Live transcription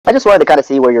I just wanted to kind of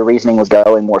see where your reasoning was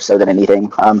going more so than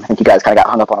anything. I think you guys kind of got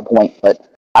hung up on a point, but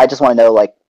I just want to know,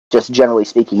 like, just generally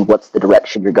speaking, what's the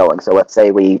direction you're going? So let's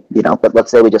say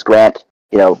let's say we just grant,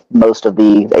 most of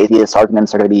the atheist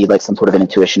arguments are going to be like some sort of an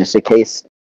intuitionistic case.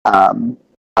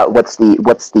 What's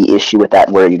the issue with that,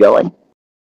 and where are you going?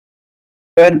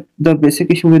 Well, the basic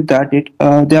issue with that,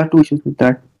 there are two issues with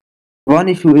that. One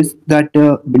issue is that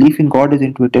belief in God is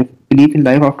intuitive, belief in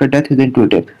life after death is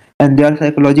intuitive, and there are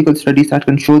psychological studies that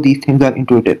can show these things are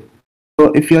intuitive.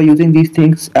 So, if you are using these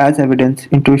things as evidence,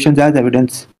 intuitions as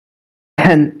evidence,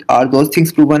 and are those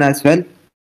things proven as well,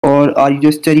 or are you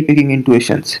just cherry picking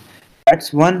intuitions?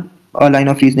 That's one line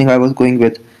of reasoning I was going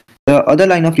with. The other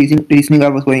line of reasoning I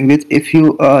was going with, if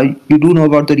you do know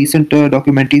about the recent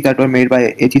documentaries that were made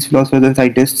by atheist philosophers and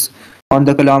scientists on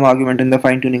the Kalam argument and the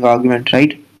fine tuning argument,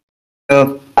 right?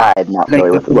 I'm not Like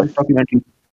familiar the with what documentary.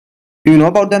 Do you know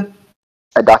about them?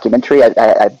 a documentary.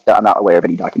 I'm not aware of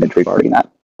any documentary regarding that.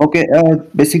 Okay,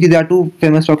 basically there are two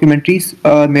famous documentaries.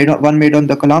 One made on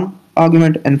the Kalam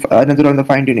argument and another on the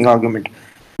fine tuning argument.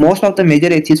 Most of the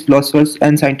major atheist philosophers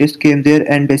and scientists came there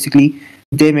and basically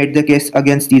they made the case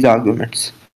against these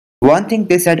arguments. One thing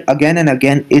they said again and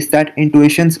again is that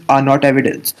intuitions are not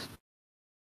evidence.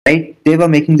 Right? They were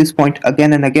making this point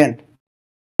again and again.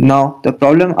 Now, the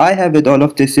problem I have with all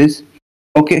of this is,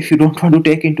 okay, if you don't want to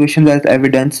take intuitions as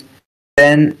evidence,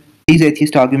 then these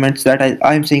atheist arguments that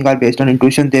I am saying are based on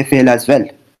intuition, they fail as well.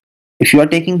 If you are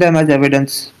taking them as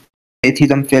evidence,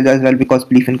 atheism fails as well because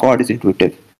belief in God is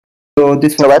intuitive. So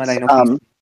this So was my let's line of reasoning.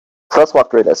 so let's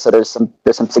walk through this. So there's some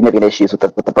significant issues with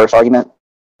the first argument.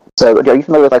 So are you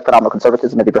familiar with like phenomenal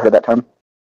conservatism? Have you ever heard of that term?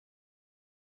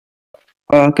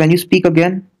 Can you speak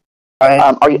again?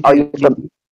 Are you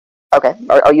okay?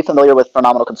 Are you familiar with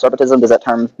phenomenal conservatism? Does that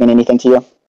term mean anything to you?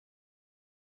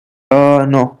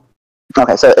 No.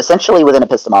 Okay, so essentially within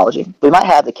epistemology, we might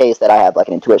have the case that I have like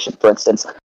an intuition, for instance.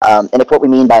 And if what we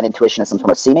mean by an intuition is some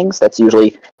sort of seemings, that's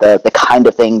usually the kind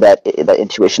of thing that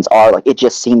intuitions are. Like, it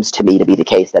just seems to me to be the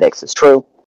case that X is true.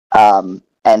 And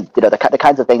the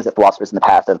kinds of things that philosophers in the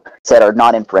past have said are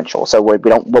non-inferential. So what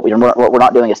we're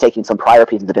not doing is taking some prior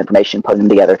pieces of information, putting them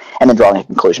together, and then drawing a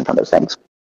conclusion from those things.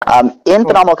 In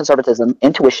phenomenal conservatism,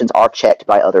 intuitions are checked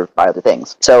by other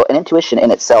things. So an intuition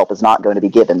in itself is not going to be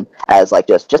given as like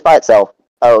just by itself.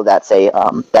 Oh, that's that's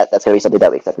going to be something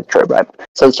that we accept as true, right?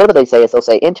 So sort of what they say is they'll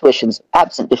say intuitions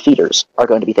absent defeaters are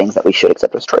going to be things that we should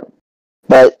accept as true.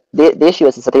 But the issue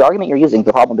is that the argument you're using,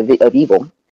 the problem of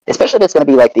evil, especially if it's going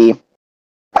to be like the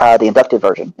inductive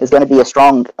version, is going to be a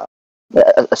strong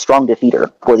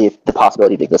defeater for the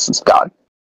possibility of the existence of God.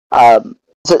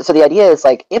 So the idea is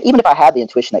like, even if I have the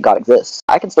intuition that God exists,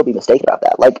 I can still be mistaken about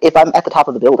that. Like, if I'm at the top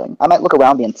of the building, I might look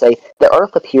around me and say the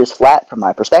Earth appears flat from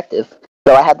my perspective,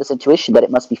 so I have this intuition that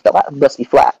it must be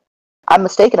flat. I'm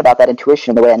mistaken about that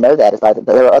intuition. The way I know that is by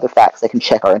there are other facts that can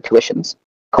check our intuitions.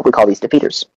 We call these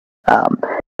defeaters.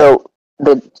 So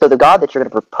the God that you're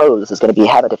going to propose is going to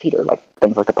have a defeater, like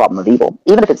things like the problem of evil.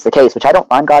 Even if it's the case, which I don't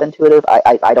find God intuitive,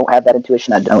 I don't have that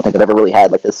intuition. I don't think I've ever really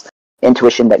had like this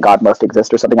intuition that God must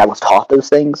exist or something. I was taught those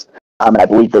things, and I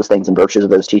believe those things and virtues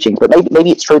of those teachings. But maybe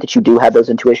it's true that you do have those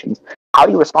intuitions. How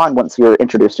do you respond once you're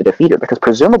introduced to defeater? Because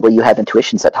presumably you have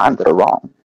intuitions at times that are wrong.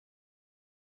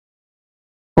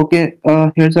 Okay,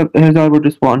 here's how I would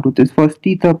respond to this.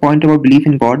 Firstly, the point about belief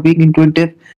in God being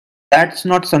intuitive, that's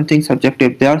not something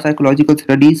subjective. There are psychological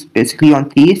studies basically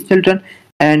on theist children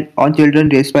and on children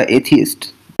raised by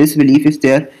atheists. This belief is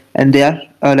there, and there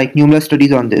are like numerous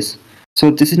studies on this. So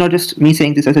this is not just me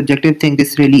saying this as a subjective thing.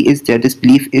 This really is there. This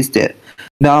belief is there.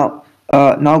 Now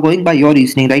going by your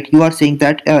reasoning, right? You are saying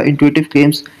that intuitive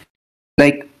claims,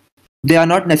 like, they are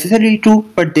not necessarily true,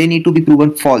 but they need to be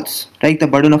proven false, right? The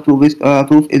burden of proof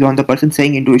is on the person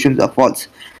saying intuitions are false.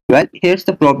 Well, here's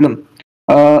the problem.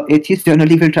 Atheists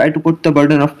generally will try to put the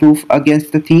burden of proof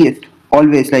against the theist.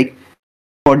 Always, like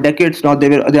for decades now,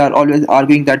 they are always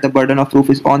arguing that the burden of proof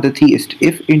is on the theist.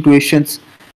 If intuitions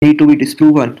need to be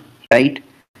disproven, right,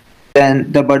 then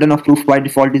the burden of proof by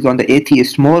default is on the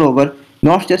atheist. Moreover,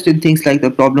 not just in things like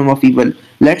the problem of evil.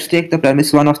 Let's take the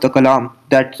premise one of the Kalam,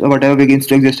 that whatever begins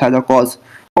to exist has a cause,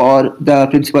 or the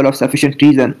principle of sufficient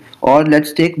reason, or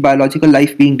let's take biological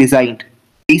life being designed.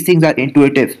 These things are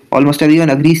intuitive. Almost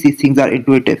everyone agrees these things are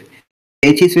intuitive.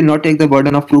 Atheists will not take the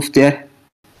burden of proof there.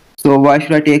 So why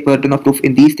should I take burden of proof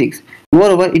in these things?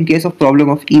 Moreover, in case of problem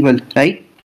of evil, right?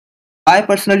 I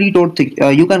personally don't think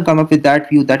you can come up with that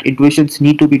view that intuitions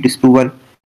need to be disproven.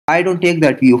 I don't take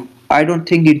that view. I don't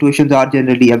think intuitions are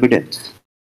generally evidence.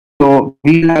 So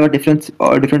we'll have a different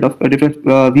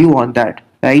view on that,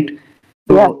 right?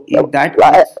 Yeah. So in that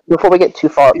case, Before we get too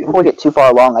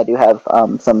far along, I do have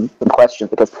some questions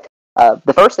because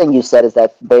the first thing you said is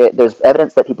that there's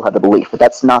evidence that people have the belief, but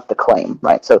that's not the claim,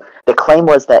 right? So the claim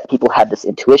was that people had this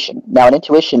intuition. Now, an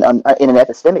intuition, in an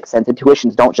epistemic sense,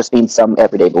 intuitions don't just mean some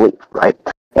everyday belief, right?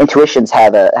 Intuitions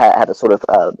have a sort of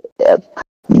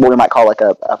what we might call like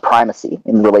a primacy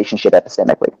in relationship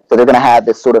epistemically. So they're going to have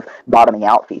this sort of bottoming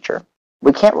out feature.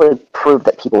 We can't really prove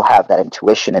that people have that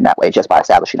intuition in that way just by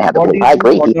establishing they have the what do belief. you I mean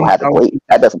agree, people bottom have the out? belief.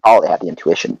 That doesn't follow they have the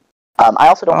intuition. I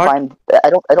also don't Start. find I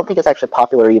don't think it's actually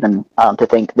popular even to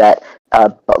think that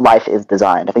life is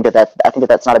designed. I think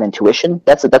that's not an intuition.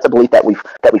 That's a belief that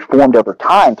we've formed over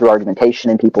time through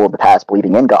argumentation and people of the past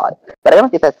believing in God. But I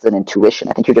don't think that's an intuition.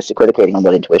 I think you're just equivocating on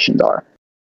what intuitions are.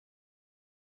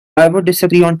 I would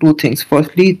disagree on two things.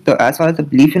 Firstly, as far as the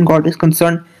belief in God is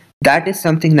concerned, that is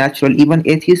something natural. Even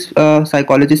atheist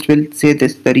psychologists will say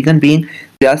this. The reason being,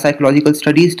 there are psychological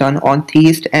studies done on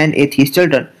theist and atheist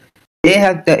children. They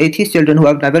have the atheist children who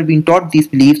have never been taught these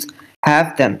beliefs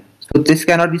have them. So this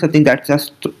cannot be something that's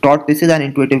just taught. This is an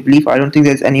intuitive belief. I don't think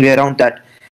there's any way around that.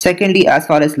 Secondly, as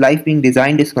far as life being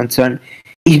designed is concerned,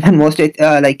 even most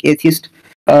like atheist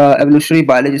evolutionary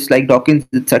biologists like Dawkins,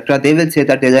 etc., they will say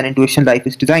that there's an intuition life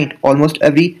is designed. Almost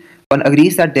everyone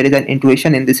agrees that there is an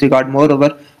intuition in this regard.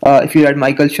 Moreover, if you read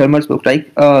Michael Shermer's book, right,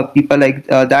 people like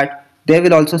that, they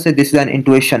will also say this is an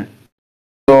intuition.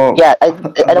 So, Yeah,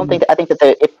 I don't think I think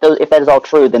that if that is all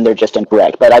true, then they're just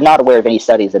incorrect. But I'm not aware of any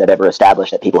studies that have ever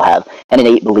established that people have an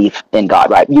innate belief in God.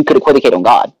 Right? You could equivocate on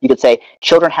God. You could say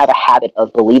children have a habit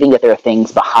of believing that there are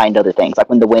things behind other things, like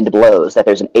when the wind blows, that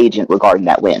there's an agent regarding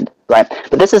that wind. Right?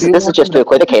 But this do you is want just to to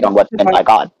equivocate on what's meant by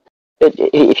God.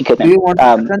 If you could, do you want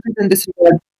references in this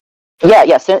regard?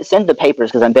 Yeah. Send the papers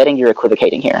because I'm betting you're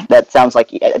equivocating here. That sounds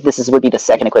like would be the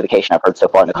second equivocation I've heard so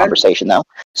far in the Well, conversation, though.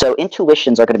 So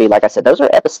intuitions are going to be, like I said, those are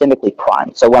epistemically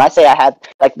primed. So when I say I have,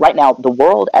 like right now, the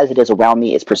world as it is around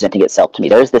me is presenting itself to me.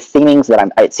 There's this seemings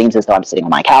that it seems as though I'm sitting on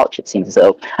my couch. It seems as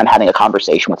though I'm having a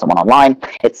conversation with someone online.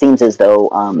 It seems as though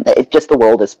the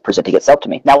world is presenting itself to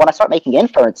me. Now, when I start making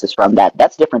inferences from that,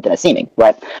 that's different than a seeming,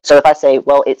 right? So if I say,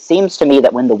 well, it seems to me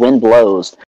that when the wind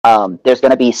blows, there's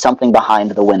going to be something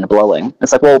behind the wind blowing.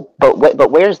 It's like, well,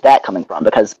 but where's that coming from?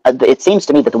 Because it seems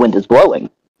to me that the wind is blowing,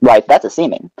 right? That's a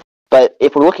seeming. But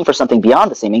if we're looking for something beyond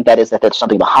the seeming, that is that there's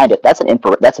something behind it. That's an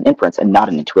inference and not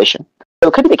an intuition. So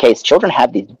it could be the case children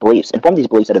have these beliefs and form these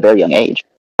beliefs at a very young age.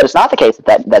 But it's not the case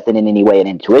that's in any way an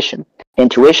intuition.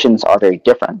 Intuitions are very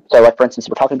different. So, like for instance,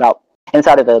 we're talking about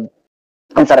inside of an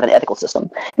ethical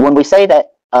system. When we say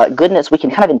that goodness, we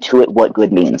can kind of intuit what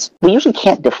good means. We usually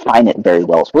can't define it very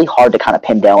well. It's really hard to kind of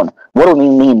pin down what do we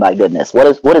mean by goodness. What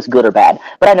is good or bad?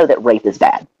 But I know that rape is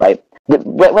bad, right?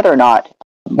 Whether or not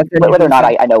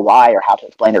I know why or how to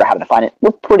explain it or how to define it,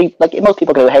 we're pretty like most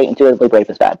people go, hey, intuitively rape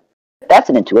is bad. That's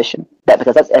an intuition.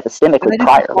 Because that's epistemically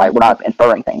prior, right? We're not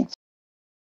inferring things.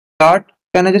 Tart,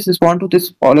 can I just respond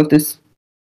to all of this?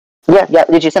 Yeah.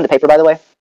 Did you send the paper, by the way?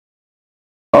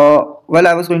 Well,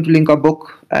 I was going to link a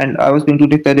book, and I was going to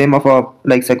take the name of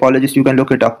a psychologist. You can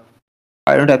look it up.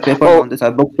 I don't have papers on this. I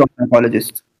have books from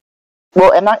psychologists.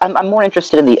 Well, I'm more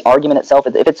interested in the argument itself.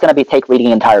 If it's going to take reading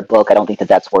an entire book, I don't think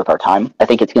that's worth our time. I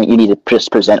think you need to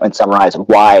just present and summarize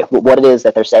what it is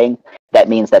that they're saying. That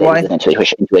means that it is an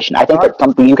intuition. I think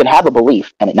that you can have a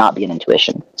belief and it not be an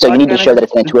intuition. So you need to show that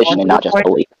it's an intuition and not just a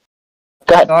belief.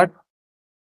 Go ahead.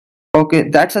 Okay,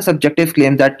 that's a subjective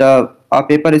claim that a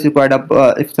paper is required.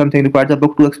 If something requires a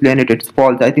book to explain it, it's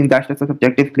false. I think that's just a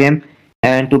subjective claim.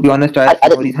 And to be honest, I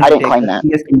didn't claim that.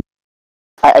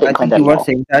 I didn't claim that. You were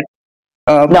saying that.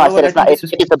 No, I said it's not. If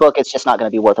it's a book, it's just not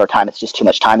going to be worth our time. It's just too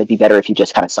much time. It'd be better if you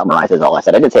just kind of summarize it all I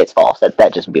said. I didn't say it's false.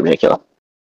 That just would be ridiculous.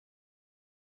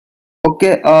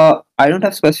 Okay, I don't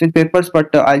have specific papers,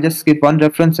 but I'll just skip one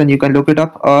reference and you can look it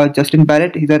up. Justin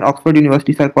Barrett, he's an Oxford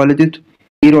University psychologist.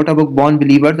 He wrote a book, Born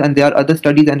Believers, and there are other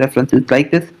studies and references like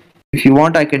this. If you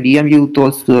want, I can DM you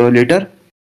those later.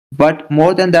 But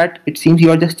more than that, it seems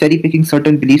you are just cherry picking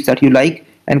certain beliefs that you like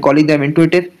and calling them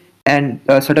intuitive, and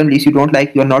certain beliefs you don't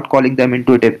like, you are not calling them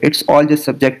intuitive. It's all just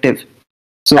subjective.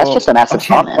 So that's just a massive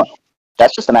straw man.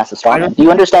 That's just a massive straw man. Do you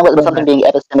understand what something being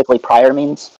epistemically prior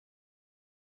means?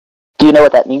 Do you know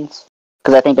what that means?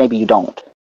 Because I think maybe you don't.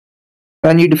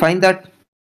 Can you define that?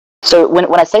 So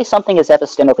when I say something is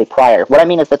epistemically prior, what I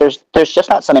mean is that there's just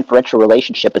not some inferential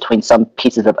relationship between some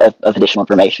pieces of additional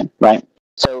information, right?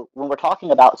 So when we're talking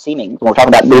about seeming, when we're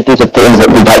talking about these are things that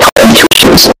we might call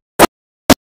intuitions.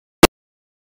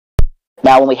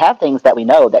 Now, when we have things that we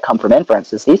know that come from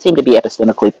inferences, these seem to be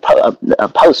epistemically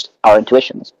post our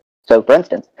intuitions. So, for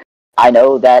instance, I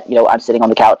know that, I'm sitting on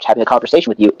the couch having a conversation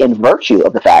with you in virtue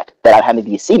of the fact that I'm having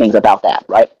these seemings about that,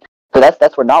 right? So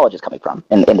that's where knowledge is coming from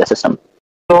in the system.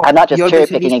 So I'm not just you're cherry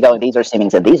basically picking and going, these are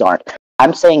seemings and these aren't.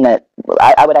 I'm saying that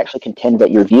I would actually contend that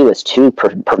your view is too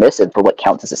permissive for what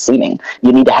counts as a seeming.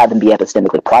 You need to have them be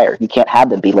epistemically prior. You can't have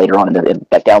them be later on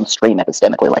like downstream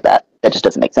epistemically like that. That just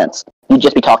doesn't make sense. You'd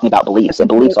just be talking about beliefs, and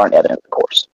beliefs aren't evidence, of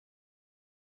course.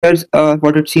 here's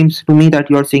what it seems to me that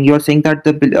you're saying. You're saying that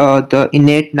the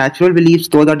innate natural beliefs,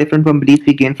 those are different from beliefs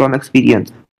we gain from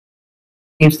experience.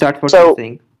 Seems that's what you're So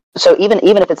saying. So even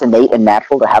if it's innate and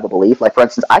natural to have a belief, like for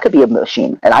instance, I could be a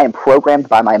machine and I am programmed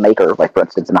by my maker, like for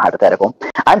instance in the hypothetical,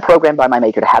 I'm programmed by my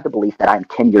maker to have the belief that I'm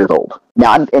 10 years old.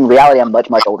 Now, in reality, I'm much,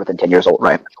 much older than 10 years old,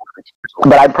 right?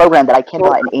 But I'm programmed that I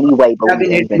cannot in any way Have believe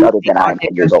innate anything beliefs, other we than I can't am take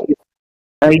 10 them years old. seriously,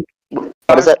 right?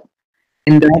 What is it?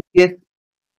 In that case,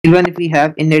 even if we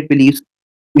have innate beliefs,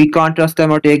 we can't trust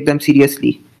them or take them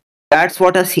seriously. That's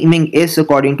what a seeming is,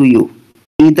 according to you.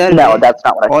 Either No, way, that's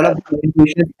not what I all of said. the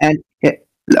intuition and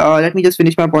let me just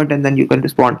finish my point and then you can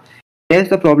respond. Here's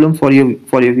the problem for your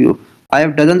view. I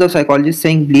have dozens of psychologists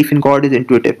saying belief in God is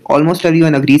intuitive. Almost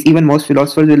everyone agrees. Even most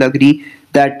philosophers will agree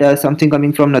that something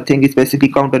coming from nothing is basically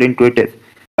counterintuitive.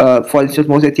 For instance,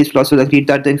 most atheist philosophers agreed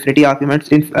that the infinity arguments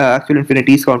in actual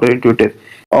infinity is counterintuitive,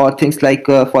 or things like,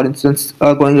 for instance,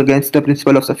 going against the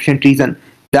principle of sufficient reason.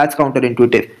 That's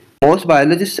counterintuitive. Most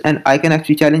biologists, and I can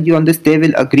actually challenge you on this, they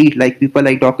will agree, like people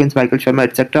like Dawkins, Michael Shermer,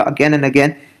 etc., again and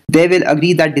again, they will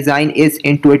agree that design is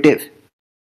intuitive.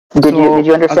 Did you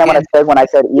So understand what I again, said when I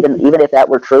said even if that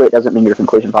were true, it doesn't mean your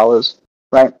conclusion follows,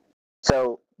 right?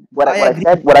 So I what I agree.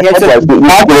 said Here's the was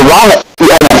you're wrong.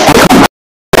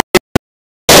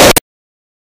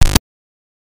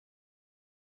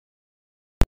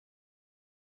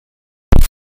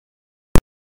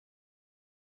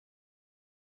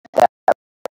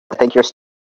 I think your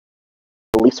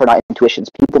beliefs are not intuitions.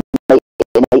 People may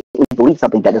innately believe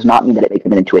something. That does not mean that it makes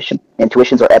them an intuition.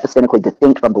 Intuitions are epistemically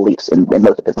distinct from beliefs in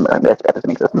most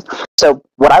epistemic systems. So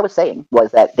what I was saying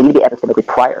was that they need to be epistemically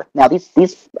prior. Now these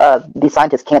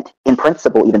scientists can't, in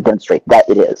principle, even demonstrate that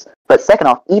it is. But second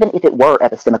off, even if it were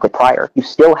epistemically prior, you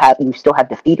still have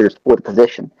defeaters for the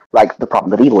position. Like the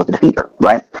problem of evil is a defeater,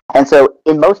 right? And so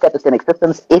in most epistemic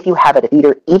systems, if you have a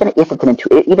defeater, even if it's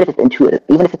intuitive, even if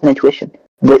it's an intuition,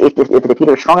 if the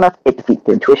defeater is strong enough, it defeats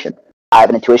the intuition. I have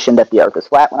an intuition that the Earth is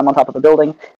flat when I'm on top of a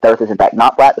building. The Earth is in fact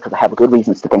not flat because I have good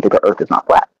reasons to think that the Earth is not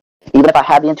flat. Even if I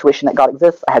have the intuition that God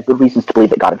exists, I have good reasons to believe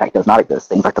that God in fact does not exist.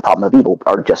 Things like the problem of evil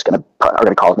are just going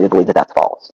to cause me to believe that that's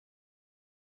false.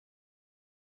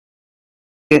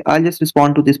 okay, I'll just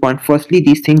respond to this point. Firstly,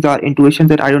 these things are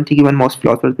intuitions, and I don't think even most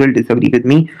philosophers will disagree with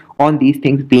me on these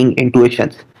things being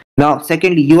intuitions. Now,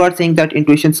 secondly, you are saying that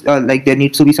intuitions, like there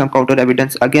needs to be some counter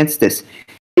evidence against this.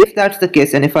 If that's the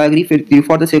case, and if I agree with you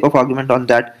for the sake of argument on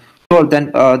that, sure, then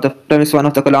the premise one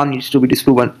of the Kalam needs to be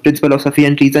disproven. Principle of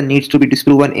sufficient reason needs to be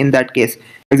disproven in that case.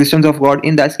 Existence of God,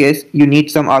 in that case, you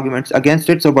need some arguments against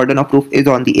it, so burden of proof is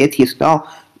on the atheist. Now,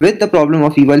 with the problem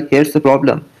of evil, here's the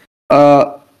problem.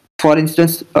 Uh, for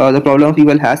instance, the problem of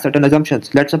evil has certain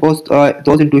assumptions. Let's suppose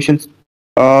those intuitions,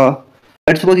 uh,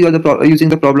 let's suppose you are using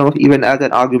the problem of evil as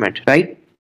an argument, right?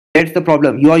 That's the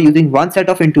problem. You are using one set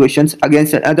of intuitions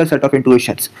against another set of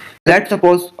intuitions. Let's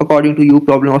suppose, according to you,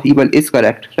 problem of evil is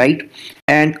correct, right?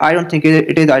 And I don't think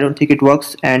it is. I don't think it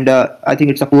works, and I think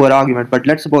it's a poor argument. But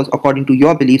let's suppose, according to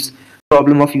your beliefs,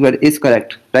 problem of evil is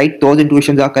correct, right? Those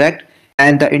intuitions are correct,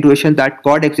 and the intuition that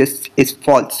God exists is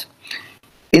false.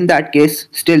 In that case,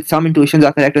 still some intuitions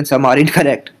are correct and some are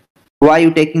incorrect. Why are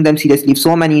you taking them seriously? If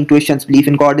so many intuitions, belief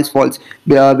in God is false,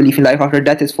 belief in life after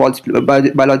death is false,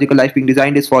 biological life being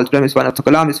designed is false, premise one of the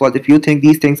Kalam is false. If you think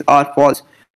these things are false,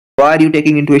 why are you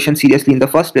taking intuition seriously in the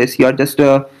first place? You are just,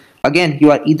 again,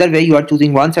 you are either way, you are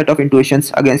choosing one set of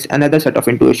intuitions against another set of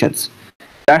intuitions.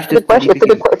 That's It's a good just the question.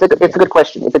 defeating. It's a good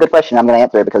question. It's a good question. I'm going to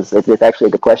answer it because it's actually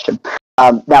a good question.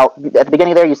 Now, at the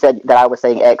beginning there, you said that I was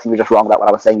saying X, and you're just wrong about what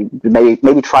I was saying. You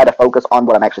maybe try to focus on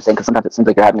what I'm actually saying, because sometimes it seems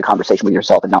like you're having a conversation with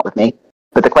yourself and not with me.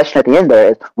 But the question at the end there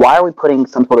is, why are we putting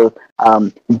some sort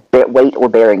of weight or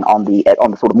bearing on the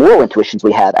sort of moral intuitions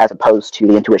we have, as opposed to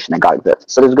the intuition that God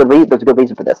exists? So there's a good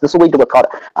reason for this. This will lead to what's called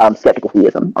skeptical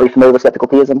theism. Are you familiar with skeptical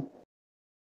theism?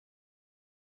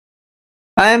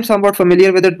 I am somewhat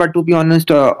familiar with it, but to be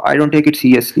honest, I don't take it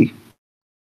seriously.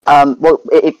 Well,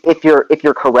 if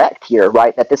you're correct here,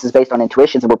 right, that this is based on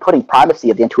intuitions, and we're putting primacy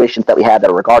of the intuitions that we have that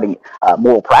are regarding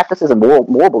moral practices and moral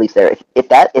beliefs there.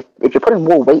 If you're putting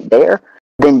more weight there,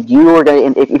 then you are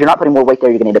going to. If you're not putting more weight there,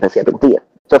 you're going to end up as skeptical theist.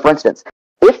 So, for instance,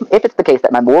 if it's the case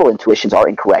that my moral intuitions are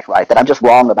incorrect, right, that I'm just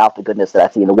wrong about the goodness that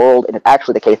I see in the world, and it's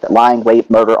actually the case that lying, rape,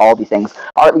 murder, all these things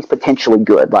are at least potentially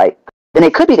good, right, then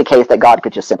it could be the case that God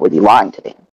could just simply be lying to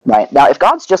me. Right now, if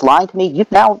God's just lying to me,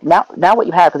 you've now what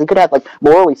you have, because He could have like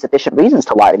morally sufficient reasons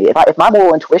to lie to me. If my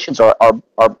moral intuitions are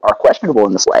questionable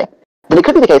in this way, then it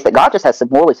could be the case that God just has some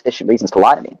morally sufficient reasons to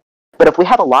lie to me. But if we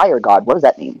have a liar God, what does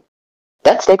that mean?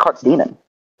 That's Descartes' demon.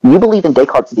 You believe in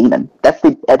Descartes' demon. That's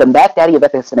the Mad Daddy of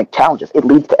epistemic challenges. It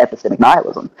leads to epistemic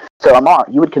nihilism. So Amar,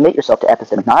 you would commit yourself to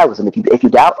epistemic nihilism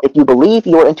if you believe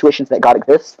your intuitions that God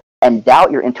exists and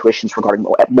doubt your intuitions regarding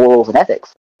morals and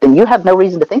ethics. Then you have no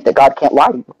reason to think that God can't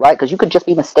lie to you, right? Because you could just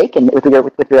be mistaken with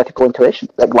your ethical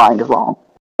intuitions that lying is wrong,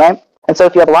 right? And so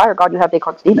if you have a liar God, you have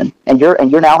Descartes' demon, and you're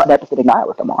now an epistemic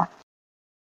nihilist, Amar.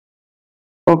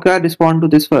 Okay, I respond to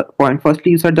this point.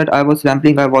 Firstly, you said that I was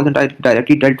rambling. I wasn't. I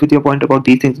directly dealt with your point about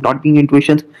these things not being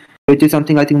intuitions, which is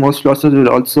something I think most philosophers will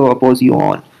also oppose you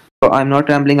on. So I'm not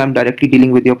rambling. I'm directly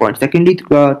dealing with your point. Secondly,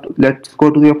 let's go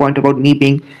to your point about me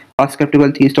being a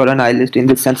skeptical theist or a nihilist in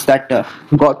the sense that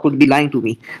God could be lying to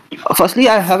me. Firstly,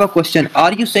 I have a question.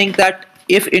 Are you saying that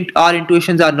if our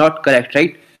intuitions are not correct,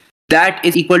 right, that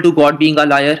is equal to God being a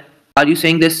liar? Are you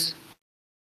saying this?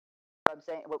 I'm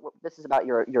saying this is about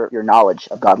your knowledge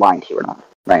of God lying to you or not,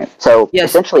 right? So Yes.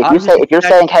 essentially, if you're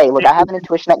saying, hey, look, I have an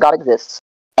intuition that God exists,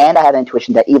 and I have an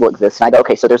intuition that evil exists, and I go,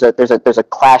 okay, so there's a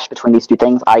clash between these two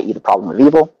things, i.e., the problem of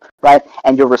evil, right?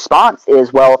 And your response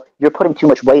is, well, you're putting too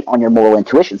much weight on your moral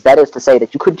intuitions. That is to say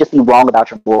that you could just be wrong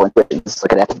about your moral intuitions.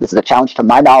 Look at that. This is a challenge to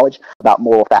my knowledge about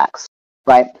moral facts,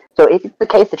 right? So if it's the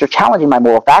case that you're challenging my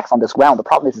moral facts on this ground, the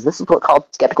problem is this is what's called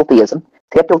skeptical theism.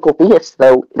 Skeptical theists,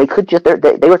 though, they could just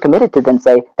they were committed to then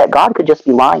say that God could just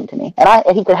be lying to me,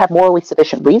 and he could have morally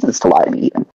sufficient reasons to lie to me.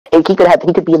 Even he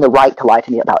could be in the right to lie to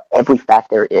me about every fact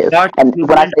there is. But And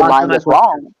when I say lying is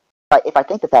wrong, if I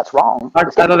think that that's wrong,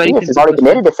 the skeptical theist is already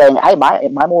committed to saying, hey,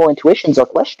 my moral intuitions are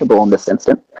questionable in this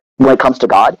instance when it comes to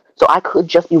God, so I could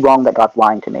just be wrong that God's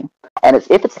lying to me. And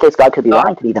if it's the case God could be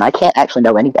lying to me, then I can't actually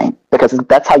know anything, because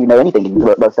that's how you know anything in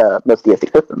most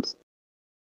theistic systems.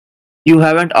 You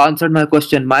haven't answered my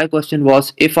question. My question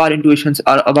was, if our intuitions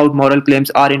are about moral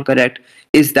claims are incorrect,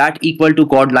 is that equal to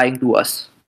God lying to us?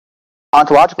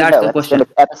 Ontologically, That's no. the question.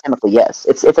 Epistemically, yes.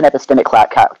 It's an epistemic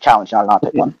challenge, not an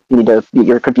optic one.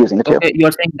 You're confusing the two. Okay,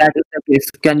 you're saying that is the case.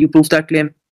 Can you prove that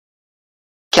claim?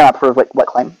 Can I prove what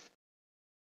claim?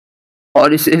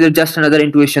 Or is it just another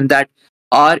intuition that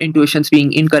our intuitions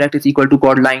being incorrect is equal to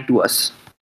God lying to us?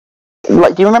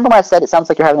 Do you remember when I said it sounds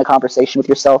like you're having a conversation with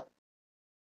yourself?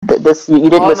 You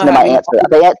didn't listen to my answer.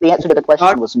 The answer to the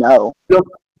question was no. Look,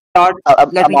 Tart,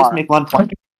 let me just make one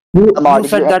point. You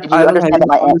said that did you understand that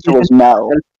my answer was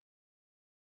no?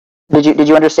 Did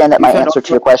you understand that my answer to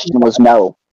your question was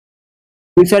no?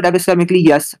 You said epistemically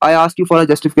yes. I asked you for a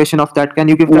justification of that. Can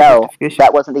you give that justification? No,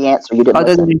 that wasn't the answer. You didn't Other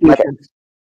listen. than intuitions.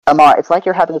 Amar, it's like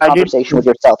you're having a conversation with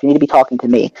yourself. You need to be talking to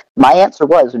me. My answer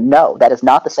was no. That is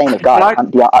not the same as God.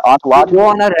 Ontologically, go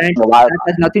on a rant. That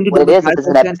has nothing to do with my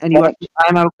question,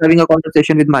 and I'm having a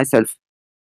conversation with myself.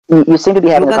 You seem to be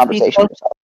having a conversation with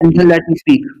yourself. And then let me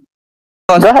speak.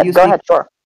 Go ahead, sure.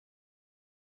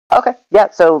 Okay, yeah,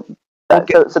 so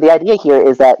the idea here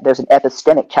is that there's an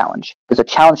epistemic challenge. There's a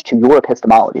challenge to your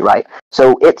epistemology, right?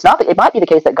 So it might be the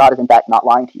case that God is in fact not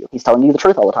lying to you. He's telling you the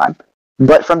truth all the time.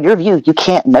 But from your view, you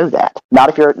can't know that. Not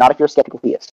if you're a skeptical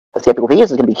theist. A skeptical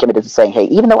theist is going to be committed to saying, hey,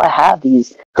 even though I have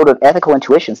these sort of ethical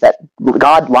intuitions that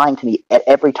God lying to me at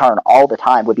every turn all the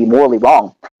time would be morally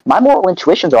wrong, my moral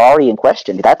intuitions are already in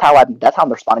question. That's how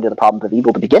I'm responding to the problems of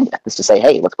evil to begin with, is to say,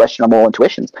 hey, let's question our moral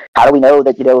intuitions. How do we know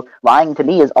that, lying to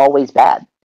me is always bad?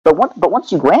 But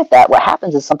once you grant that, what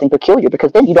happens is something peculiar,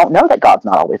 because then you don't know that God's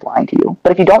not always lying to you.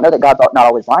 But if you don't know that God's not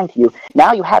always lying to you,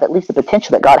 now you have at least the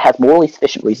potential that God has morally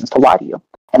sufficient reasons to lie to you.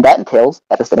 And that entails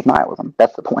epistemic nihilism.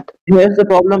 That's the point. Here's the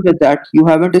problem with that. You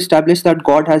haven't established that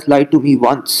God has lied to me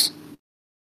once.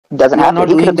 Doesn't have to.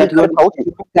 He could have told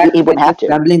you. He wouldn't have to.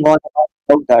 Rambling on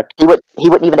about that. He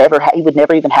would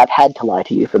never even have had to lie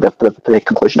to you for the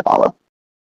conclusion to follow.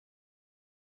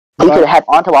 He could have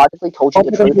ontologically told you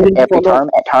the truth at every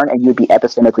turn, and you'd be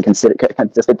epistemically consistent.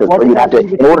 You'd have to,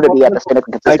 in order to be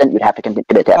epistemically consistent, you'd have to commit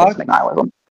to epistemic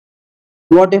nihilism.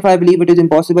 What if I believe it is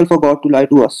impossible for God to lie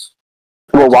to us?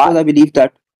 Well, why? Because I believe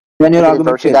that when your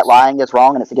argument fails, that lying is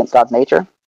wrong and it's against God's nature.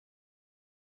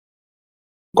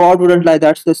 God wouldn't lie.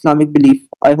 That's the Islamic belief.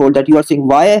 I hold that. You are saying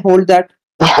why I hold that?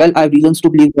 Well, I have reasons to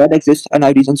believe God exists, and I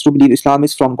have reasons to believe Islam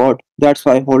is from God. That's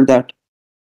why I hold that.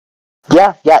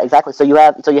 Yeah, exactly. So you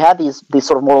have these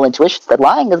sort of moral intuitions that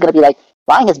lying is going to be like,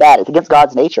 lying is bad. It's against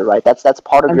God's nature, right? That's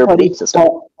part of your belief system.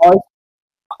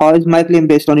 How is my claim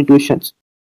based on intuitions?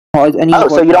 How is any Oh,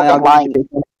 so what you don't my think argument lying?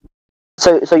 is?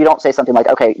 So you don't say something like,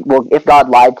 okay, well, if God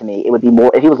lied to me, it would be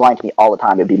more. If he was lying to me all the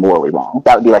time, it would be morally wrong.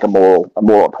 That would be like a moral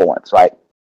abhorrence, right?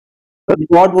 But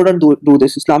God wouldn't do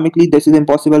this. Islamically, this is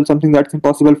impossible, something that's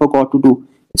impossible for God to do.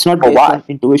 It's not Well, based why? on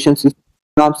intuitions.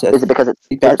 Islam says. Is it because That's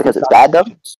the Islamic bad though?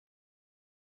 positions.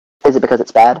 Is it because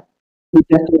it's bad? It's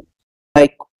just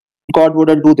like God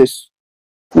wouldn't do this.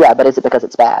 Yeah, but is it because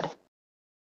it's bad?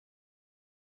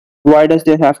 Why does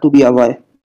there have to be a why?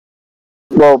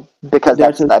 Well, If because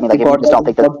there's that's. a I mean, like, if you God just don't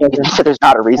think that, God doesn't there's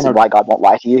not a reason cannot. why God won't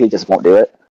lie to you, he just won't do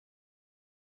it.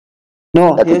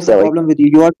 No, That seems here's the silly. problem with you.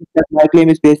 You are saying that my claim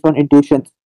is based on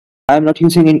intuitions. I am not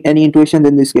using any intuitions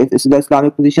in this case. This is the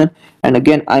Islamic position, and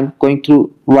again, I'm going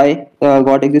through why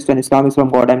God exists and Islam is from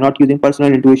God. I'm not using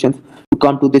personal intuitions to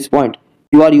come to this point.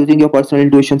 You are using your personal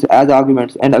intuitions as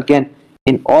arguments, and again,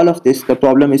 in all of this, the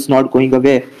problem is not going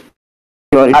away.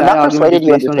 Your I'm entire not argument is persuaded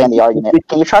you based on understand the intuitions, argument. which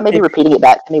Can you try maybe is repeating it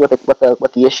back to me what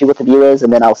the issue with the view is,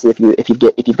 and then I'll see if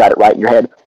you've got it right in your head.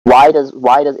 Why is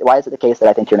it the case that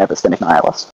I think you're an epistemic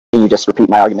nihilist? Can you just repeat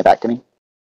my argument back to me?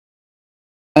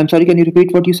 I'm sorry, can you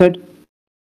repeat what you said?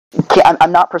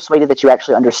 I'm not persuaded that you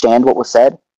actually understand what was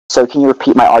said. So can you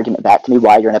repeat my argument back to me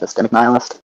why you're an epistemic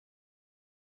nihilist?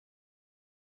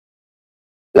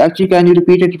 Actually, can you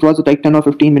repeat it? It was like 10 or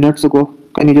 15 minutes ago.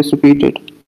 Can you just repeat it?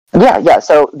 Yeah.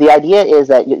 So the idea is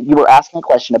that you were asking a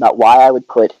question about why I would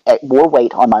put more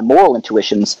weight on my moral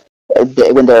intuitions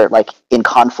when they're like in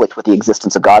conflict with the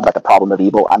existence of God, like the problem of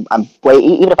evil.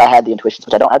 Even if I had the intuitions,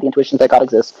 which I don't have the intuitions that God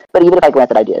exists, but even if I grant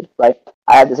that I did, right?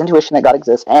 I have this intuition that God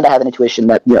exists, and I have an intuition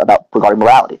that about regarding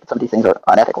morality. That some of these things are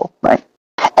unethical, right?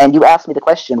 And you asked me the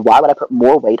question, why would I put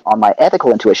more weight on my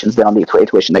ethical intuitions than on the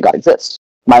intuition that God exists?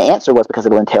 My answer was because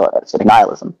it will entail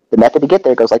nihilism. The method to get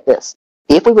there goes like this.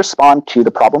 If we respond to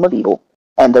the problem of evil,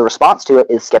 and the response to it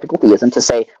is skeptical theism, to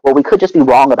say, well, we could just be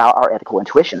wrong about our ethical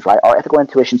intuitions, right? Our ethical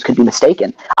intuitions could be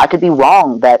mistaken. I could be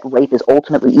wrong that rape is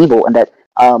ultimately evil and that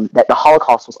the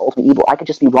Holocaust was ultimately evil. I could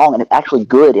just be wrong and it's actually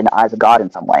good in the eyes of God in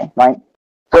some way, right?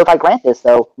 So if I grant this,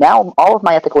 though, now all of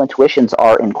my ethical intuitions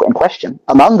are in question.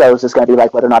 Among those is going to be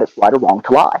like whether or not it's right or wrong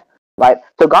to lie, right?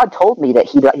 So God told me that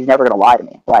he's never going to lie to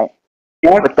me, right?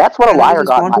 Yeah. But that's what a Can I liar just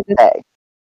God respond to might this? say.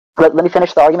 Let me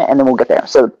finish the argument and then we'll get there.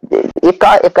 So if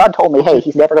God told me, hey,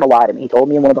 he's never going to lie to me, he told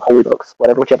me in one of the holy books,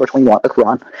 whichever one you want, the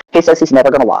Quran, he says he's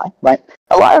never going to lie, right?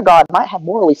 A liar God might have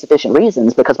morally sufficient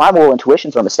reasons because my moral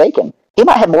intuitions are mistaken. He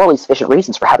might have morally sufficient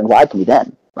reasons for having lied to me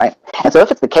then, right? And so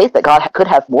if it's the case that God could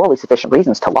have morally sufficient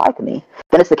reasons to lie to me,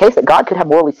 then it's the case that God could have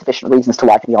morally sufficient reasons to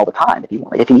lie to me all the time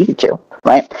if he needed to,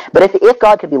 right? But if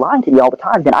God could be lying to me all the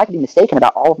time, then I could be mistaken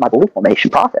about all of my belief formation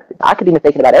processes. I could be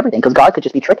mistaken about everything because God could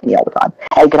just be tricking me all the time.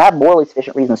 And he could have morally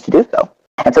sufficient reasons to do so.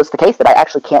 And so it's the case that I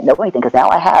actually can't know anything because now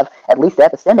I have at least the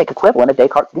epistemic equivalent of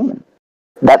Descartes' demon.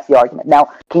 That's the argument. Now,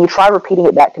 can you try repeating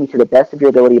it back to me to the best of your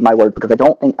ability of my words? Because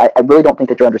I really don't think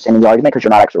that you're understanding the argument because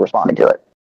you're not actually responding to it.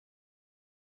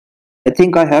 I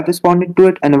think I have responded to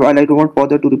it, and while I don't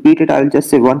bother to repeat it, I will just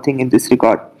say one thing in this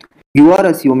regard. You are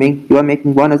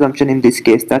making one assumption in this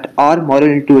case that our moral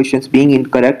intuitions being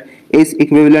incorrect is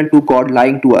equivalent to God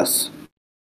lying to us.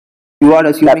 You are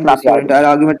That's assuming not this, the your argument. entire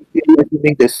argument is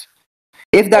assuming this.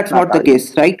 If That's that's not not the the argument.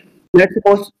 case, right? Let's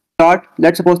suppose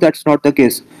let's suppose that's not the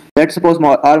case. Let's suppose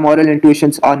our moral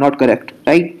intuitions are not correct,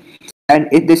 right? And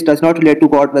if this does not relate to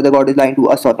God, whether God is lying to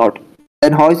us or not,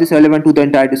 then how is this relevant to the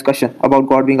entire discussion about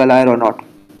God being a liar or not?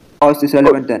 How is this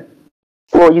relevant then?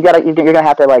 Well, you're gonna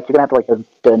have to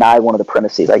deny one of the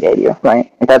premises I gave you,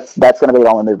 right? Like that's gonna be the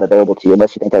only move available to you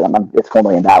unless you think that it's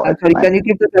formally I'm invalid, sorry, right? can you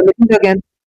give the premises again?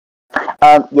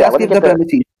 Yeah, Just give the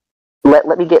premises.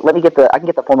 let me get the I can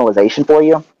get the formalization for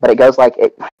you, but it goes like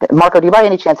it. Marco, do you by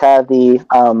any chance have the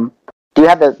do you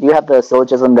have the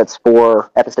syllogism that's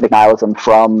for epistemic nihilism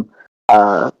from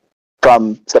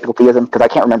skeptical theism? Because I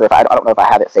can't remember I don't know if I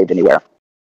have it saved anywhere.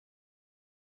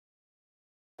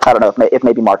 I don't know if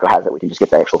maybe Marco has it. We can just get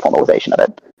the actual formalization of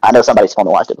it. I know somebody's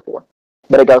formalized it before,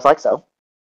 but it goes like so.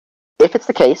 If it's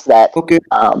the case that Okay.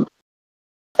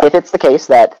 if it's the case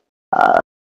that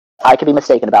I could be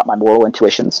mistaken about my moral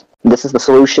intuitions. This is the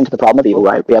solution to the problem of evil,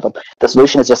 right? The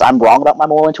solution is just I'm wrong about my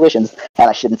moral intuitions, and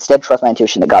I should instead trust my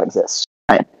intuition that God exists,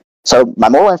 right? So my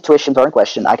moral intuitions are in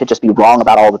question. I could just be wrong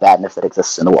about all the badness that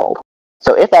exists in the world.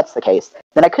 So if that's the case,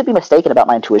 then I could be mistaken about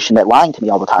my intuition that lying to me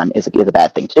all the time is a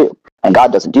bad thing too. And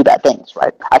God doesn't do bad things,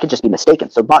 right? I could just be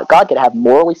mistaken. So God could have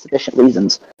morally sufficient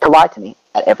reasons to lie to me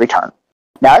at every turn.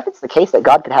 Now, if it's the case that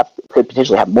God could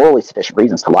potentially have morally sufficient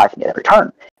reasons to lie to me at every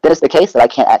turn, then it's the case that I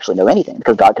can't actually know anything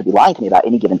because God could be lying to me about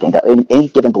any given thing, any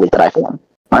given belief that I form.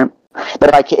 right?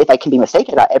 But if I can be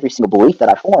mistaken about every single belief that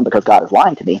I form because God is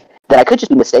lying to me, then I could just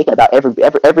be mistaken about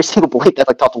every single belief that's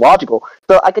like tautological.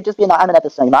 So I could just be I'm an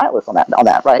epistemic nihilist on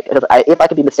that, right? If I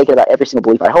could be mistaken about every single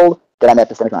belief I hold, then I'm an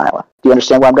epistemic nihilist. Do you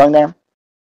understand where I'm going there?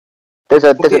 There's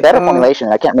a better formulation,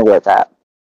 and I can't remember where it's at.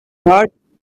 But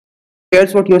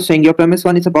here's what you're saying. Your premise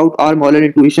one is about our moral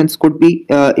intuitions could be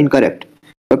incorrect.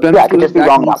 Yeah, I could just be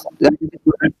wrong about that.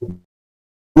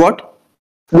 What?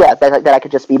 Yeah, that I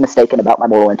could just be mistaken about my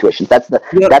moral intuitions. That's to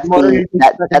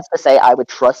say I would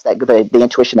trust that the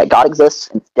intuition that God exists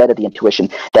instead of the intuition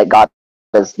that God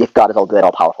is, if God is all good,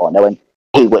 all powerful, and knowing,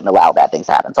 He wouldn't allow bad things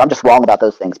to happen. So I'm just wrong about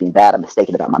those things being bad. I'm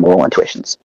mistaken about my moral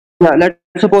intuitions. Yeah, let's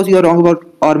suppose you are wrong about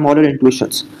our moral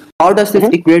intuitions. How does this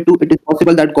equate to it is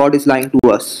possible that God is lying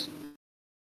to us?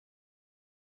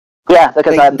 Yeah,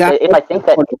 because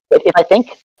if I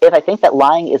think that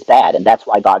lying is bad and that's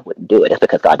why God wouldn't do it, it's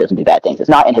because God doesn't do bad things. It's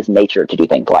not in His nature to do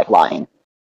things like lying.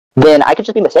 Then I could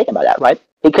just be mistaken by that, right?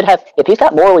 He could have, if He's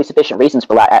got morally sufficient reasons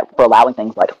for allowing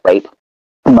things like rape,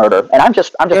 murder, and I'm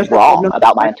just wrong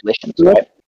about my intuitions, right?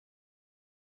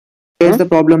 Here's the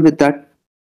problem with that.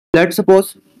 Let's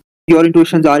suppose your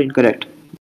intuitions are incorrect,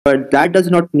 but that does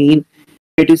not mean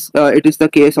it is the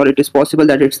case, or it is possible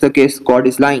that it's the case God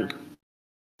is lying.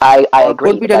 I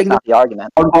agree, but that's not the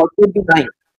argument. Or God could be lying.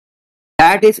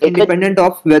 That is independent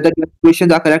of whether your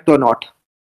intuitions are correct or not.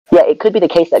 Yeah, it could be the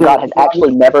case that God has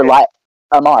actually never lied.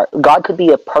 Amar, God could be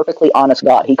a perfectly honest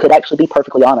God. He could actually be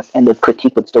perfectly honest, and the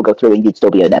critique would still go through, and you'd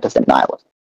still be an epistemic nihilist.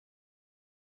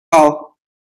 Oh,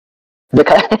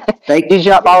 because did you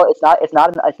not follow? It's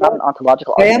not an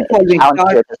ontological argument.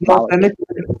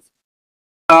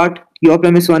 Your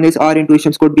premise one is our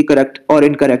intuitions could be correct or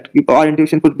incorrect. Our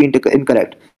intuition could be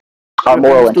incorrect. Our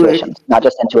moral intuitions, not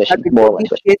just intuition. Moral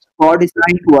intuition. God is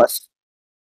lying to us.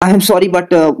 I am sorry,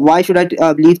 but why should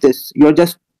I believe this? You're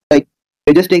just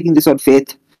taking this on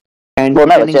faith. And well,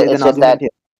 no, it's just that.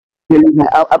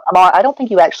 Amar, I don't think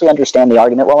you actually understand the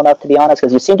argument well enough, to be honest,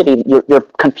 because you seem to be you're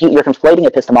conflating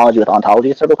epistemology with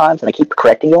ontology several times, and I keep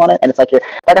correcting you on it. And it's like like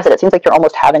I said, it seems like you're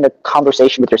almost having a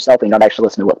conversation with yourself, and you're not actually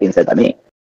listening to what's being said by me.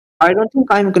 I don't think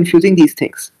I'm confusing these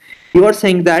things. You are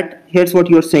saying that here's what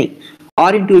you're saying: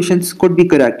 our intuitions could be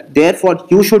correct. Therefore,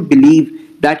 you should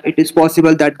believe that it is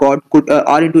possible that God could.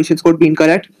 Our intuitions could be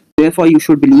incorrect. Therefore, you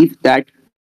should believe that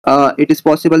it is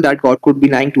possible that God could be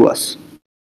lying to us.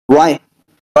 Why?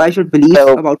 Why should belief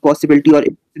about possibility or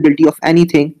impossibility of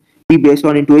anything be based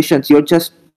on intuitions? You're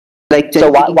just like so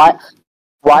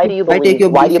why do you believe?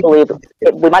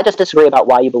 We might just disagree about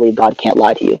why you believe God can't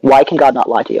lie to you. Why can God not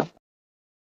lie to you?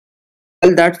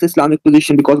 Well, that's the Islamic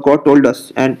position because God told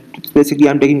us, and basically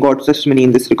I'm taking God's testimony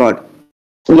in this regard.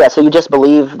 Yeah, so you just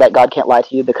believe that God can't lie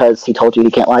to you because He told you He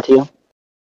can't lie to you?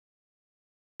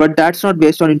 But that's not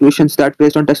based on intuitions, that's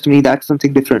based on testimony, that's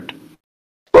something different.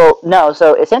 Well, no,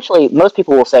 so essentially most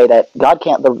people will say that God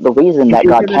can't, the reason that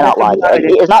God cannot lie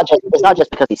is not just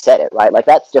because He said it, right? Like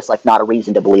that's just like not a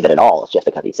reason to believe it at all, it's just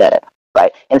because He said it,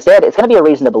 right? Instead, it's going to be a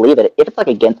reason to believe it if it's like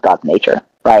against God's nature,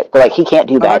 right? So like He can't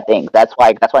do bad things. That's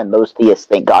why most theists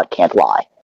think God can't lie.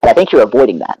 And I think you're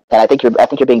avoiding that. And I think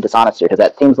you're being dishonest here because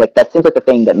that seems like the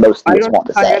thing that most theists want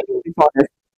to say.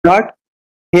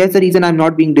 Here's the reason I'm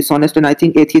not being dishonest, and I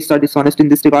think atheists are dishonest in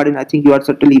this regard, and I think you are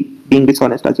certainly being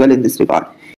dishonest as well in this regard.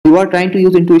 You are trying to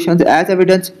use intuitions as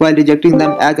evidence while rejecting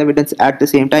them as evidence at the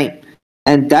same time.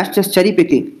 And that's just cherry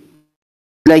picking.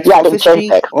 Like sophistry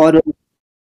or will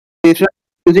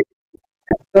Joseph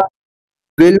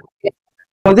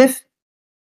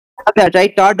that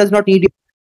right? Tart does not need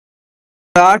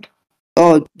Tart.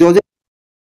 Oh, Joseph.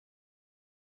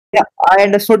 Yeah, I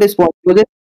understood this point. Joseph.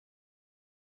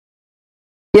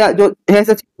 Yeah, here's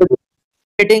the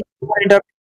thing. I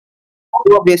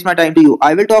won't waste my time to you.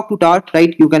 I will talk to Tart,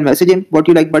 right? You can message him what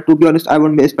you like, but to be honest, I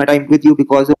won't waste my time with you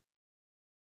because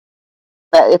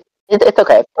it's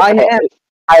okay.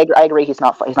 I agree. He's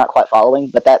not quite following,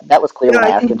 but that was clear when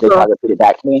I asked him to try to repeat it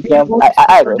back to me. Yeah,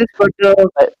 I agree.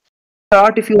 But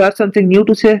Tart, if you have something new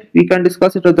to say, we can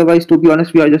discuss it. Otherwise, to be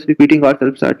honest, we are just repeating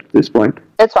ourselves at this point.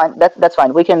 That's fine. That's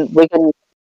fine. We can.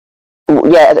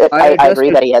 Yeah, I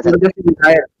agree that he hasn't.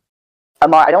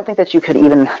 Amar, I don't think that you could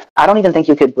even. I don't even think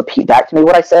you could repeat back to me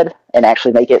what I said and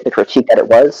actually make it the critique that it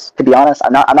was. To be honest,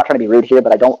 I'm not trying to be rude here,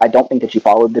 but I don't think that you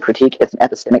followed the critique. It's an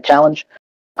epistemic challenge.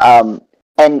 And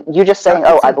you just saying,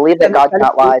 "Oh, I believe that God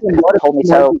cannot lie because He told me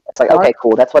so." It's like, okay,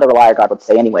 cool. That's what a liar God would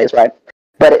say, anyways, right?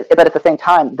 But at the same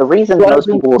time, the reason most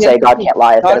people will say God can't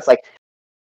lie is that it's like,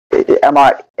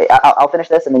 Amar, I'll finish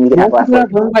this and then you can have the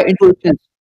last word.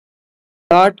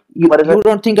 You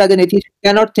don't think as an atheist, you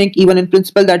cannot think even in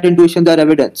principle that intuitions are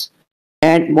evidence.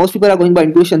 and most people are going by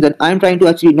intuitions, and I'm trying to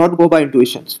actually not go by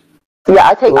intuitions. Yeah,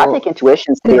 I take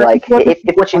intuitions to be like, if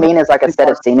what you mean is like a set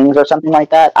of seemings or something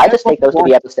like that, I just take those to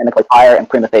be epistemically higher and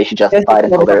prima facie justified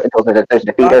until there's a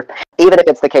defeater. Even if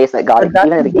it's the case that God,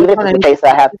 even if it's the case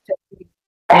that I have.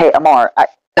 Hey, Amar,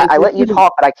 I let you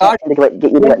talk, but I can't seem to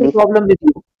get you to let me. Problem with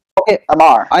you? Okay,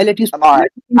 Amar, I let you speak. Amar,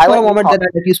 I for a moment, then I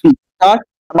let you speak. Start.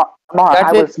 Amar,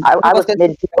 I was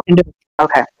mid.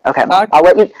 Okay, Amar. I'll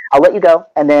let you go,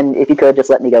 and then if you could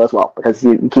just let me go as well, because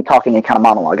you keep talking and kind of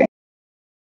monologuing.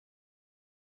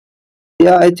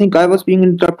 Yeah, I think I was being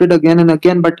interrupted again and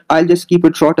again, but I'll just keep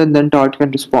it short and then Tart can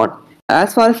respond.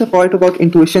 As far as the point about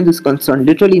intuitions is concerned,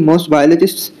 literally most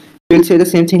biologists will say the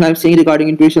same thing I'm saying regarding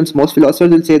intuitions. Most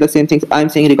philosophers will say the same things I'm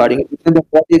saying regarding intuition, and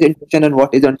what is intuition and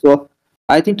what isn't. So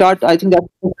I think Tart, I think that's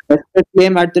the best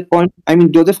claim at that point. I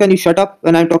mean, Joseph, can you shut up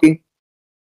when I'm talking?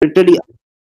 Literally,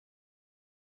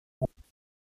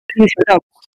 can you shut up?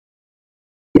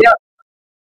 Yeah,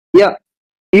 yeah.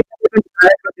 Even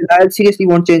if I seriously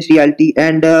won't change reality.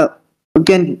 And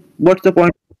again, what's the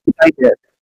point?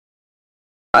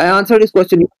 I answered this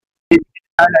question.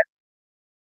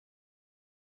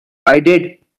 I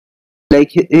did.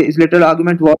 Like his little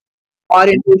argument was our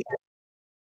intuition.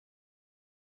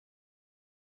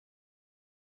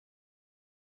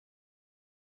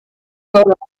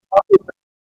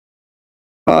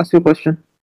 Ask your question.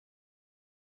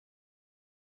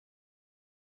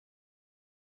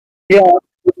 Yeah,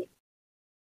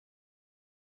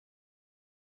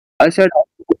 I said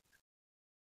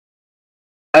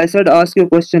ask your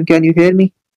question. Can you hear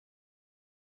me?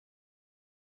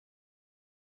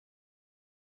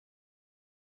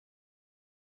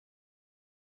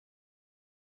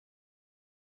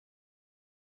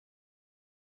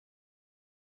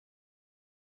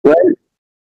 Well,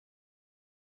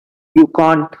 you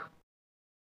can't.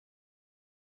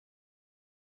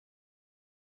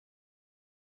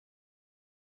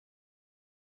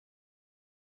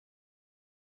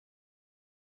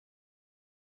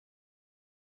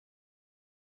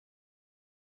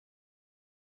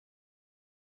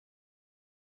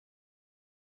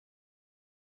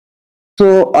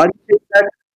 So are you saying that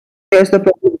here's the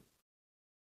problem?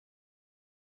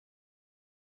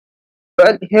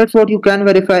 Well, here's what you can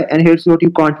verify and here's what you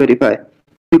can't verify.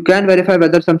 You can verify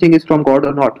whether something is from God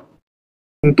or not.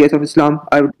 In case of Islam,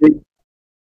 I would say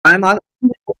I'm asking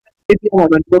you if you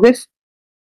moment for this.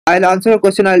 I'll answer your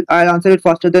question. I'll answer it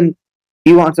faster than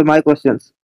you answer my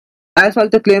questions. As far as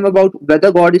the claim about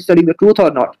whether God is telling the truth or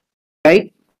not,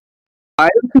 right? I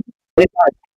don't think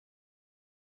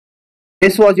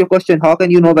this was your question. How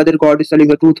can you know whether God is telling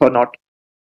the truth or not?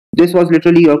 This was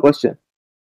literally your question.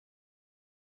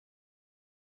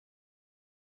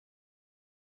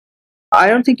 I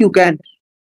don't think you can.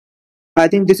 I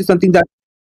think this is something that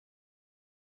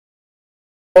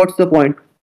what's the point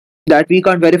that we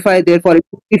can't verify. Therefore,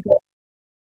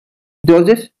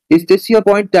 Joseph, is this your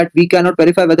point that we cannot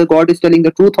verify whether God is telling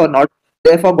the truth or not?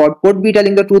 Therefore, God could be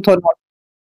telling the truth or not.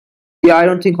 Yeah, I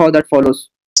don't think how that follows.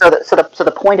 So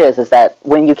the point is that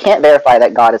when you can't verify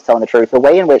that God is telling the truth, the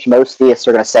way in which most theists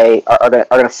are going to say are going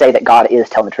to say that God is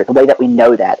telling the truth, the way that we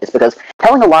know that is because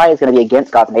telling a lie is going to be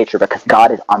against God's nature because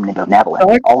God is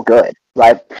omnibenevolent, all good,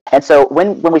 right? And so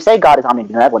when we say God is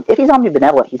omnibenevolent, if He's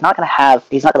omnibenevolent, He's not going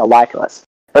to lie to us.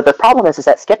 But the problem is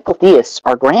that skeptical theists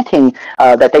are granting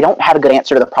that they don't have a good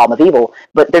answer to the problem of evil,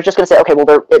 but they're just going to say, okay,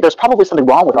 well, there's probably something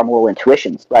wrong with our moral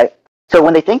intuitions, right? So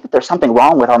when they think that there's something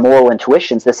wrong with our moral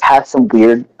intuitions, this has some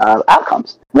weird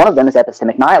outcomes. One of them is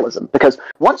epistemic nihilism, because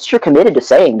once you're committed to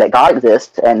saying that God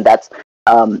exists and that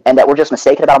we're just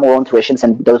mistaken about moral intuitions,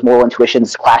 and those moral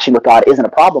intuitions clashing with God isn't a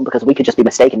problem because we could just be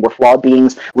mistaken. We're flawed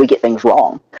beings. We get things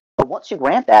wrong. But once you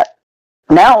grant that,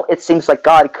 now it seems like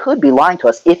God could be lying to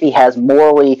us if He has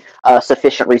morally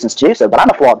sufficient reasons to do so. But I'm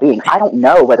a flawed being. I don't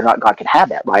know whether or not God can have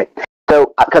that, right?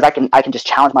 So, because I can just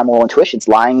challenge my moral intuitions,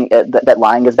 lying that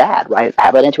lying is bad, right? I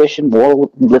have that intuition,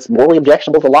 it's morally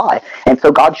objectionable to lie, and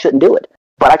so God shouldn't do it.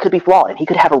 But I could be flawed, and He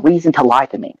could have a reason to lie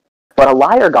to me. But a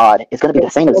liar God is going to be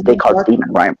the same as Descartes'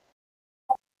 demon, right?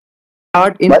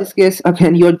 Art, in this case,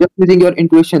 again, you're just using your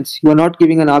intuitions. You're not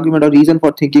giving an argument or reason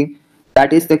for thinking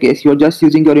that is the case. You're just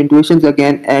using your intuitions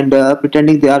again and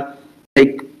pretending they are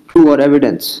like true or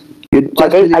evidence. You're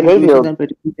just using intuitions and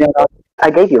pretending they are. I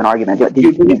gave you an argument.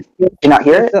 Did you not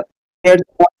hear it? Here's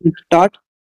the start.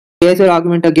 Here's your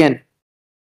argument again.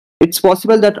 It's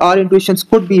possible that our intuitions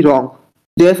could be wrong.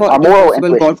 Therefore, our moral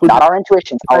intuitions, not our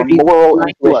intuitions, our moral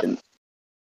intuitions.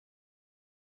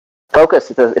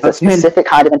 Focus. It's a specific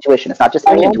kind of intuition. It's not just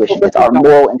any intuition. It's our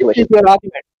moral intuition. Your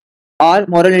argument. Our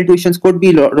moral intuitions could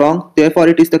be wrong. Therefore,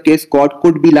 it is the case God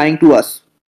could be lying to us.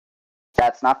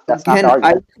 That's not the Again, I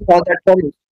argument. saw that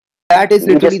follows. That is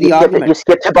literally the argument. You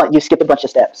skipped a bunch of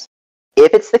steps.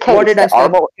 If it's the case What did I that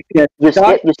our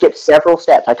say? you skip several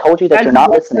steps. I told you that you're not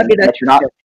listening and that you're not.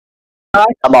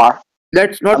 Amar,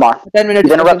 Let's not Amar, 10 minutes.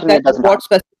 you've interrupted me a dozen What times.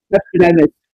 steps did I miss?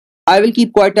 I will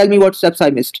keep quiet. Tell me what steps I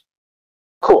missed.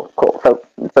 Cool.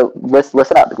 So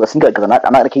listen up, listen good, because I'm not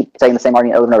going to keep saying the same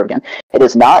argument over and over again. It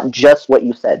is not just what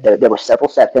you said. There were several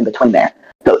steps in between there.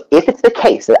 So if it's the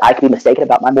case that I could be mistaken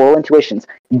about my moral intuitions,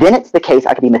 then it's the case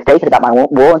I could be mistaken about my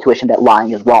moral intuition that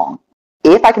lying is wrong.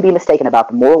 If I could be mistaken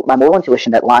about my moral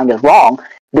intuition that lying is wrong,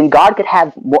 then God could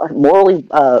have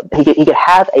he could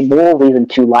have a moral reason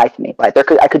to lie to me. Right?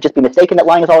 I could just be mistaken that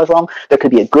lying is always wrong. There could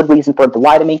be a good reason for him to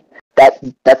lie to me.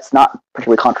 That's not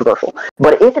particularly controversial.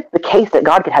 But if it's the case that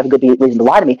God could have a good reason to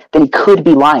lie to me, then he could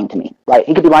be lying to me. Right?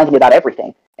 He could be lying to me about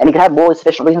everything, and he could have morally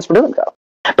sufficient reasons for doing so.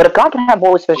 But if God can have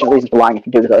morally sufficient reasons for lying if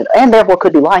you do so, and therefore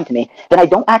could be lying to me, then I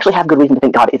don't actually have good reason to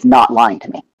think God is not lying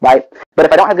to me, right? But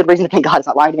if I don't have good reason to think God is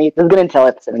not lying to me, this is going to entail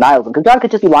episode of nihilism, because God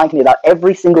could just be lying to me about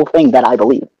every single thing that I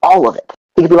believe, all of it.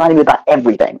 He could be lying to me about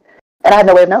everything, and I have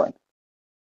no way of knowing.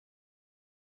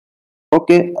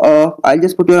 Okay, I'll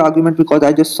just put your argument because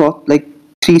I just saw like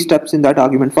 3 steps in that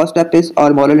argument. First step is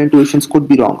our moral intuitions could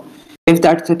be wrong. If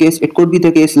that's the case, it could be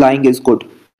the case lying is good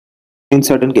in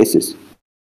certain cases.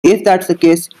 If that's the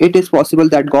case, it is possible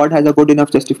that God has a good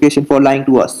enough justification for lying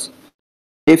to us.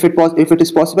 If it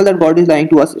is possible that God is lying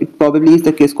to us, it probably is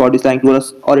the case God is lying to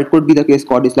us, or it could be the case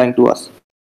God is lying to us.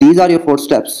 These are your 4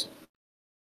 steps.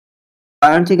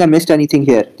 I don't think I missed anything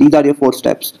here. These are your 4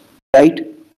 steps, right?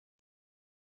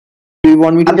 Do you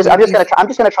want me to? I'm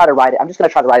just gonna try to write it. I'm just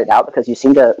gonna try to write it out because you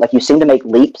seem to make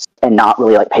leaps and not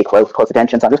really like pay close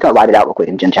attention. So I'm just gonna write it out real quick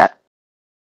in Gen Chat.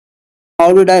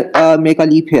 How did I make a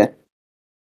leap here?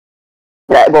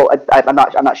 Yeah, well, I'm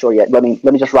not sure yet. Let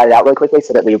me just write it out really quickly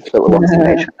so that we're on the same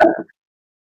page.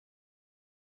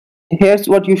 Here's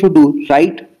what you should do.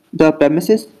 Write the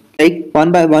premises like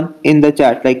one by one in the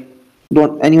chat. Like,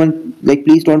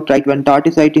 please don't write when Tart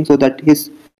is writing, so that his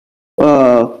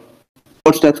 4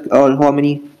 steps or how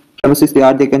many premises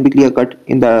they can be clear cut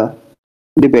in the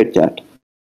debate chat.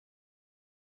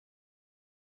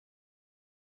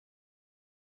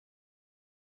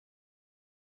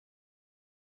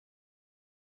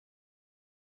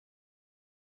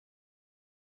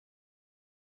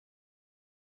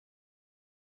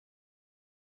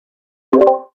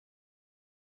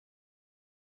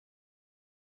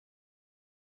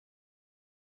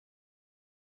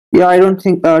 Yeah, I don't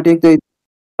think take the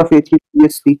of atheism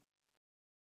seriously.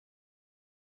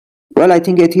 Well, I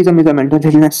think atheism is a mental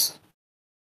illness.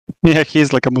 Yeah, he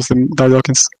is like a Muslim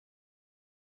Dawkins.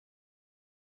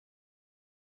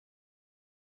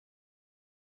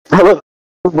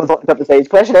 What's up to stage?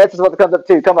 Question answers what comes up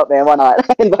too. Come up, man. Why not?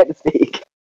 Invite to speak.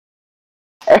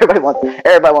 Everybody wants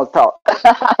to talk.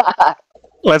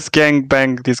 Let's gang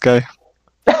bang this guy.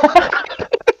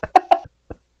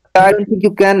 I don't think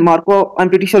you can, Marco. I'm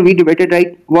pretty sure we debated,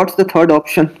 right? What's the third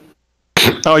option?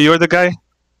 Oh, you're the guy?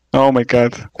 Oh my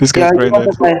god, this guy's brain dead.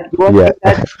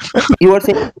 You are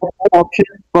saying the third option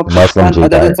for Muslim other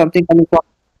Jihad. than something coming from.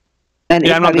 And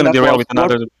Yeah, I'm not going to derail false. with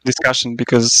another discussion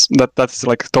because that's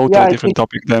like totally Yeah, I different think-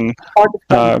 topic than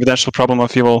evidential problem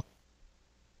of evil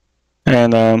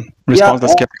and response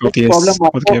that skeptical problem theists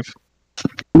would give.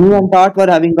 Me and Tart were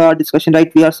having a discussion, right?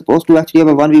 We are supposed to actually have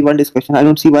a 1v1 discussion. I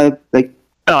don't see why, like.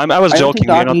 No, I was I don't think joking.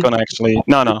 We're Tart not going to actually.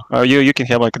 No. You can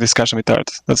have like a discussion with Tart.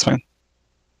 That's fine.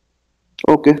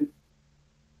 Okay.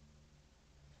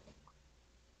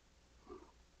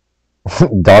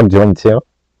 Dog joined too.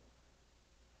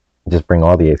 Just bring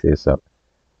all the atheists up.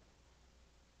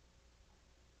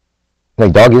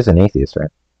 Like, Dog is an atheist, right?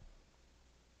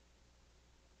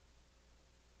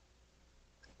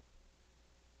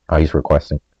 Oh, he's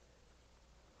requesting.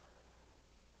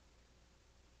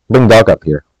 Bring Dog up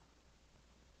here.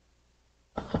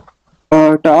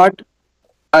 Tart,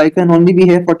 I can only be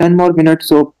here for 10 more minutes,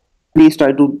 so please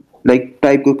try to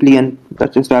type quickly and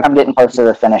that's just that. I'm getting close to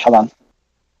the finish. Hold on.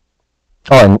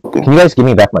 Oh, and can you guys give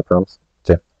me back my perms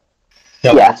too?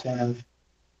 Yeah.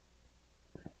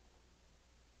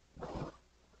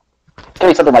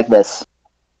 Doing something like this.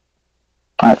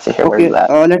 Let's see here. Okay, Where's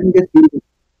that? let me just read it.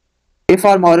 If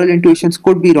our moral intuitions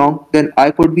could be wrong, then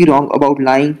I could be wrong about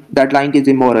lying, that lying is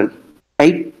immoral,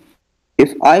 right?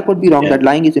 If I could be wrong that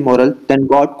lying is immoral, then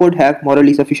God could have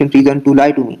morally sufficient reason to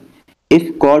lie to me.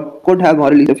 If God could have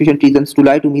morally sufficient reasons to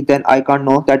lie to me, then I can't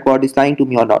know that God is lying to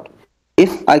me or not.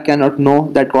 If I cannot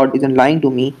know that God isn't lying to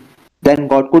me, then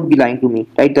God could be lying to me,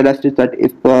 right? The rest is that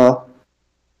if God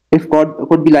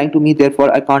could be lying to me,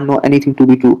 therefore I can't know anything to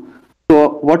be true.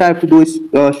 So what I have to do is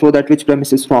show that which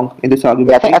premise is wrong in this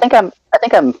argument. Yeah, I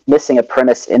think I'm missing a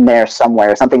premise in there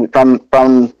somewhere, something from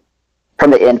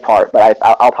the end part. But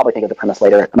I'll probably think of the premise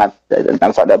later. I'm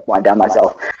starting to wind down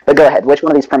myself. But go ahead. Which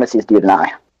one of these premises do you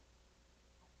deny?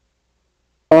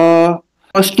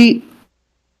 Firstly,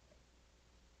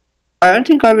 I don't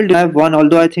think I will deny one,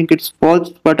 although I think it's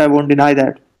false, but I won't deny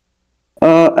that.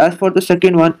 As for the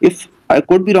second one, if I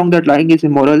could be wrong that lying is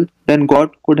immoral, then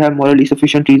God could have morally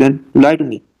sufficient reason to lie to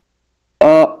me.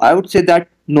 I would say that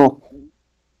no.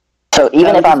 So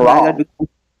even if I'm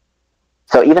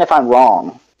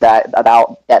wrong,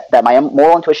 that my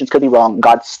moral intuitions could be wrong,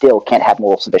 God still can't have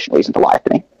moral sufficient reason to lie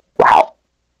to me. Wow.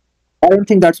 I don't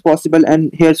think that's possible,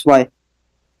 and here's why.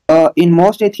 In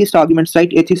most atheist arguments,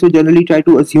 right, atheists will generally try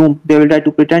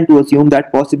to pretend to assume that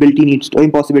impossibility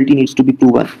needs to be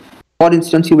proven. For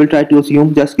instance, you will try to assume,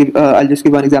 I'll just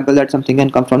give one example, that something can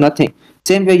come from nothing.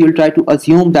 Same way, you'll try to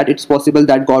assume that it's possible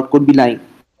that God could be lying.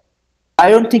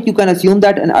 I don't think you can assume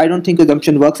that, and I don't think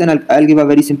assumption works, and I'll give a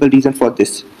very simple reason for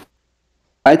this.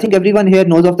 I think everyone here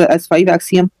knows of the S5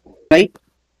 axiom, right?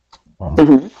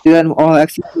 Mm-hmm. There's an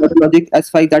axiom of logic,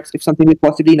 S5, that if something is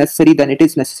possibly necessary, then it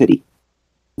is necessary.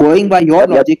 Going by your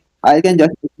logic, I can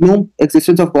just assume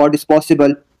existence of God is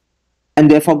possible, and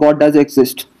therefore God does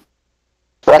exist.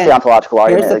 So that's the ontological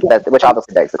argument, which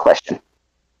obviously begs the question.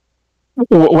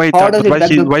 Wait, why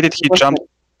did he jump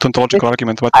to ontological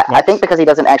argument? I think because he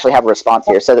doesn't actually have a response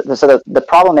here. So the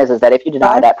problem is that if you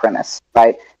deny that premise,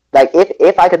 right? Like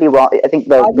if I could be wrong, I think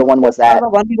the one was that.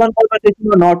 1v1 conversation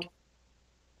or not?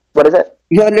 What is it?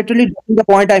 You are literally dodging the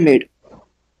point I made.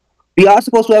 We are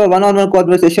supposed to have a one-on-one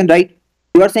conversation, right?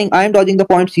 You are saying I am dodging the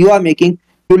points you are making.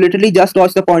 You literally just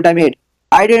dodged the point I made.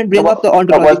 I didn't bring up the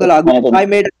ontological argument. I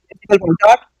made a simple point.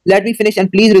 Tart, let me finish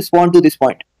and please respond to this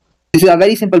point. This is a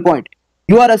very simple point.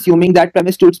 You are assuming that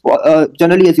premise to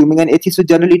generally assuming, and atheists would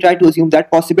generally try to assume that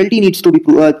possibility is true,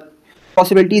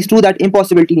 that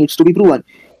impossibility needs to be proven.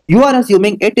 You are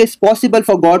assuming it is possible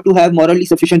for God to have morally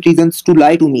sufficient reasons to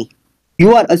lie to me.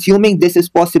 You are assuming this is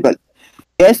possible.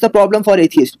 Here's the problem for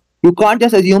atheists. You can't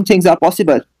just assume things are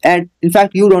possible, and in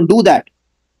fact, you don't do that.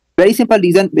 Very simple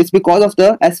reason, it's because of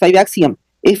the S5 axiom.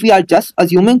 If we are just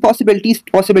assuming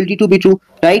possibility to be true,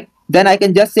 right, then I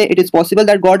can just say it is possible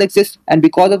that God exists, and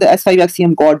because of the S5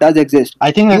 axiom, God does exist.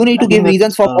 I think you need to give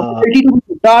reasons for possibility to be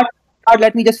true. Tart,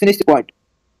 let me just finish the point.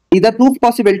 Either proof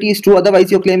possibility is true, otherwise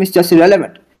your claim is just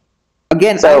irrelevant.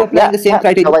 Again, I'm applying the same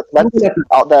criteria.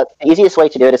 So the easiest way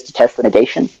to do it is to test the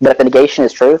negation. But if the negation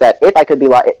is true, that if I could be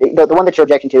the one that you're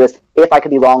objecting to is if I could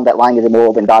be wrong that lying is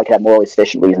immoral, then God could have morally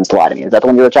sufficient reasons to lie to me. Is that the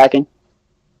one you're attacking?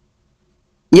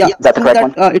 Yeah. Is that the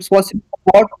correct one? It's possible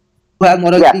for God to have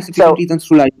morally sufficient reasons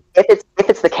to lie. If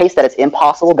it's the case that it's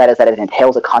impossible, that is that it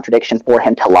entails a contradiction for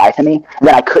him to lie to me,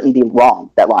 then I couldn't be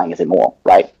wrong that lying is immoral,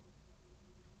 right?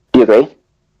 Do you agree?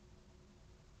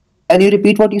 Can you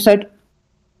repeat what you said?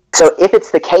 So if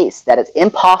it's the case that it's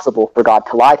impossible for God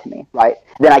to lie to me, right,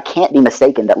 then I can't be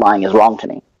mistaken that lying is wrong to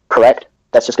me. Correct?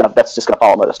 That's just gonna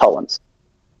follow modus tollens.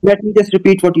 Let me just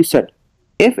repeat what you said.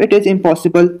 If it is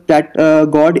impossible that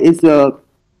God is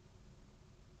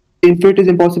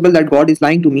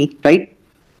lying to me, right?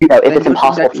 No, if it's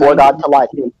impossible for God to lie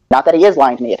to me, not that he is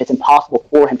lying to me, if it's impossible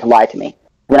for him to lie to me,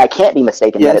 then I can't be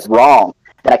mistaken that it's wrong.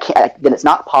 Then it's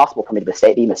not possible for me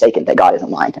to be mistaken that God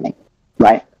isn't lying to me,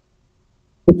 right?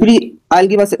 Actually, I'll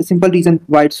give us a simple reason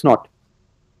why it's not.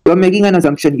 You're making an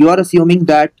assumption. You are assuming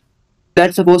that,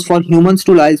 let's suppose, for humans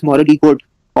to lie is morally good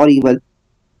or evil.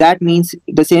 That means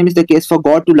the same is the case for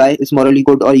God to lie is morally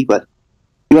good or evil.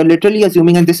 You are literally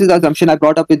assuming, and this is the assumption I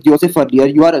brought up with Joseph earlier,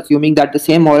 you are assuming that the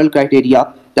same moral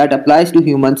criteria that applies to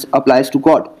humans applies to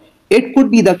God. It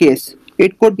could be the case.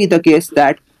 It could be the case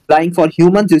that lying for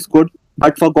humans is good,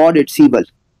 but for God it's evil.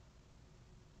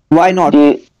 Why not?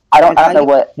 I don't know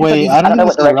what. Wait, I don't think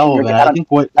it's relevant. I think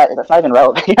that's not even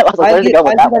relevant.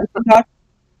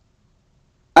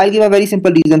 I'll give a very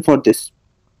simple reason for this.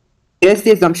 Here's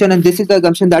the assumption, and this is the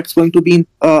assumption that's going to be in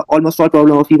almost all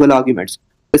problem of evil arguments.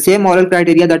 The same moral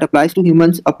criteria that applies to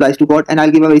humans applies to God, and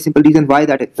I'll give a very simple reason why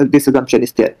this assumption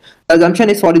is there. The assumption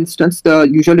is, for instance, the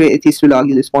usual way atheists will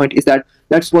argue this point is that,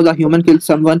 let's suppose a human kills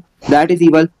someone, that is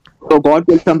evil, so God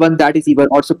kills someone, that is evil.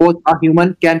 Or suppose a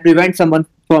human can prevent someone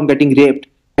from getting raped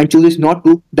and chooses not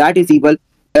to, that is evil.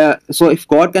 So if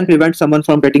God can prevent someone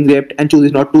from getting raped and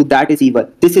chooses not to, that is evil.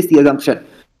 This is the assumption.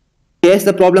 Here's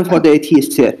the problem for the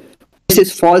atheists here. This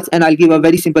is false, and I'll give a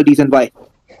very simple reason why.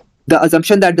 The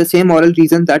assumption that the same moral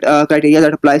reason that criteria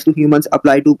that applies to humans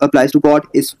applies to God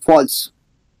is false.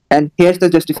 And here's the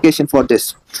justification for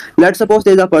this. Let's suppose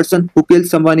there's a person who kills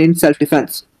someone in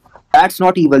self-defense. That's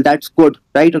not evil, that's good,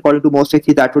 right? According to most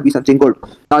atheists, that would be something good.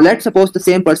 Now, let's suppose the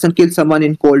same person kills someone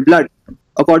in cold blood.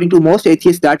 According to most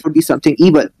atheists, that would be something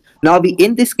evil. Now,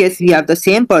 in this case, we have the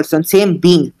same person, same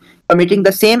being, committing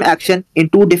the same action in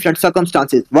two different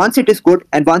circumstances. Once it is good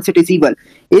and once it is evil.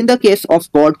 In the case of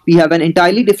God, we have an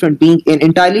entirely different being in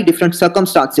entirely different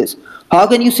circumstances. How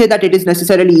can you say that it is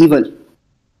necessarily evil?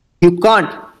 You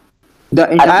can't. The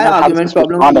entire argument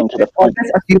problem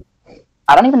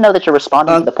I don't even know that you're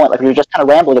responding to the point. Like, you're just kind of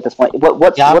rambling at this point.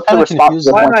 What's the response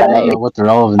to the point I made? What the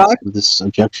relevance of this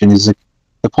objection is?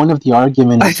 The point of the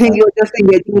argument. I think you're just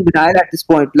engaging in denial at this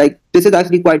point. Like, this is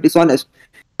actually quite dishonest.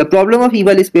 The problem of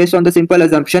evil is based on the simple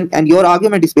assumption, and your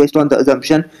argument is based on the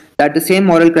assumption that the same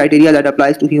moral criteria that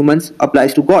applies to humans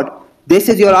applies to God. This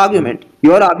is your argument.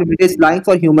 Your argument is lying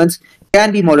for humans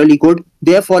can be morally good,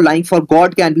 therefore lying for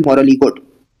God can be morally good.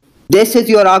 This is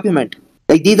your argument.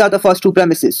 Like, these are the first two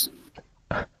premises.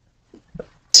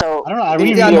 So I don't know. I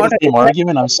really have the same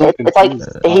argument. I'm so confused.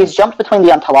 It's like he's jumped between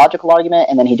the ontological argument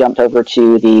and then he jumped over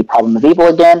to the problem of evil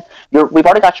again. We've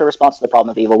already got your response to the problem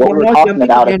of evil. What we were talking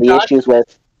about is the issues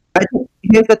with.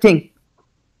 Here's the thing.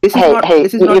 You've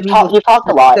talked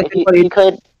a lot. If you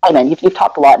could, hey man, you've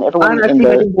talked a lot, and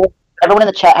everyone in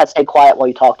the chat has stayed quiet while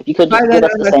you talked. If you could just give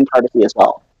us the same courtesy as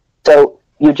well. So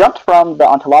you jumped from the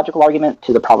ontological argument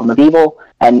to the problem of evil,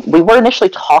 and we were initially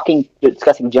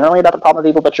discussing generally about the problem of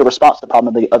evil, but your response to the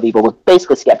problem of evil was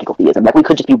basically skeptical theism. Like, we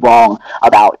could just be wrong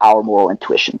about our moral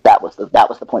intuition. That was the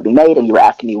point being made, and you were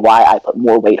asking me why I put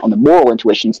more weight on the moral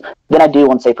intuitions than I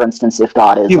do on, say, for instance, if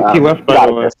God is. He left, by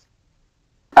the way.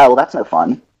 Oh, well, that's no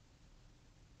fun.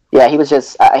 Yeah, he was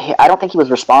just. I don't think he was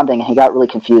responding, and he got really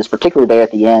confused, particularly there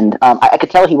at the end. I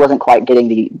could tell he wasn't quite getting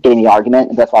the argument,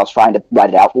 and that's why I was trying to write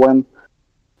it out for him.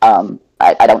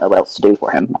 I don't know what else to do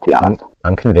for him, to be honest.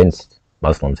 I'm convinced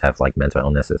Muslims have like mental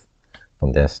illnesses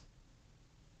from this.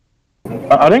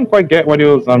 I didn't quite get what he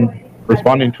was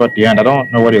responding to at the end. I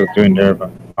don't know what he was doing there,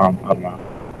 but I don't know.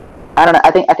 I don't know.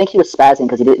 I think he was spazzing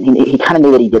because he kind of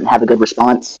knew that he didn't have a good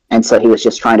response, and so he was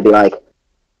just trying to be like.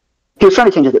 He was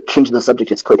trying to change the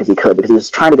subject as quick as he could because he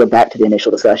was trying to go back to the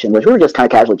initial discussion, which we were just kind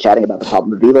of casually chatting about the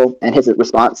problem of evil, and his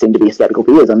response seemed to be skeptical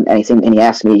theism, and he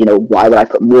asked me, why would I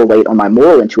put more weight on my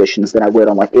moral intuitions than I would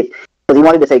on because he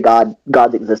wanted to say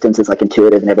God's existence is like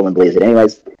intuitive and everyone believes it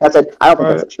anyways. I said, I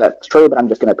don't think that's true, but I'm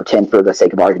just going to pretend for the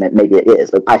sake of argument maybe it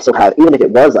is. But I still have, even if it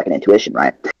was like an intuition,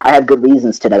 right? I have good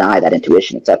reasons to deny that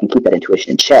intuition, so I can keep that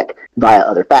intuition in check via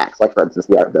other facts. Like, for instance,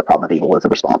 the problem of evil was a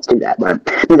response to that. Right?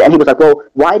 And he was like, well,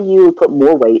 why do you put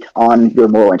more weight on your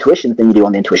moral intuitions than you do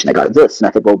on the intuition that God exists? And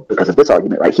I said, well, because of this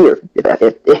argument right here.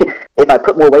 If I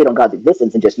put more weight on God's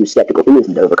existence and just use skeptical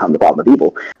theism to overcome the problem of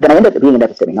evil, then I end up being an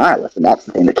epistemic nihilist, and that's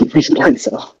the thing that keeps me doing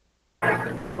so.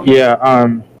 Yeah,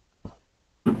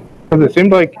 because it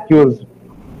seemed like he was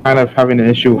kind of having an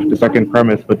issue with the second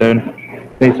premise, but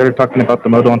then they started talking about the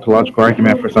modal ontological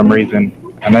argument for some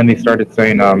reason, and then he started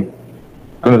saying, something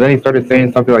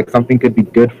like something could be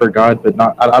good for God, but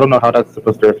not. I don't know how that's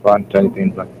supposed to respond to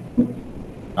anything, but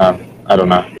I don't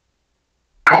know.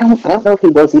 I don't know if he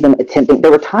was even attempting. There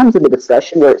were times in the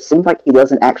discussion where it seemed like he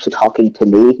wasn't actually talking to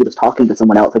me. He was talking to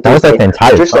someone else. Like, that was like the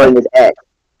entire time. His ex.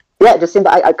 Yeah, it just seemed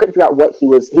I couldn't figure out what he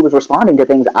was responding to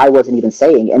things I wasn't even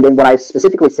saying. And then when I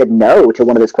specifically said no to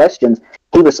one of his questions,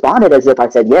 he responded as if I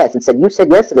said yes and said, you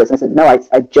said yes to this. And I said, no,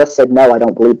 I just said no, I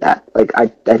don't believe that. Like, I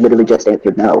literally just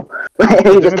answered no. And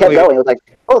he just kept going. It was like,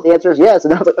 oh, the answer is yes.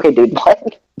 And I was like, okay, dude,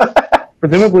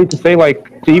 presumably to say,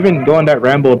 like, to even go on that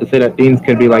ramble to say that things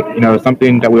could be like,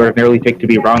 something that we ordinarily take to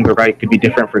be wrong or right could be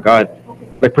different for God.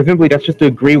 Like, presumably that's just to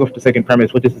agree with the second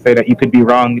premise, which is to say that you could be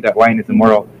wrong, that lying is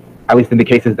immoral, at least in the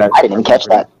cases that... I didn't even catch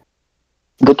that.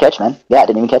 Good catch, man. Yeah, I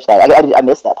didn't even catch that. I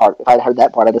missed that part. If I had heard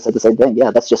that part, I'd have said the same thing. Yeah,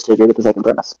 that's just to agree with the second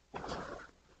premise.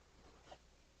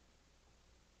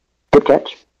 Good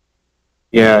catch.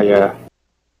 Yeah.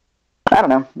 I don't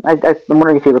know. I'm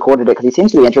wondering if he recorded it, because he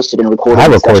seems to be interested in recording I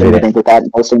discussion recorded and things like that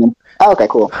and posting them. Oh, okay,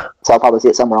 cool. So I'll probably see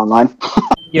it somewhere online.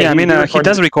 Yeah, I mean, he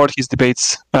does record his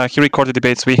debates. He recorded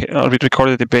debates. We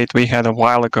recorded a debate we had a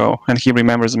while ago, and he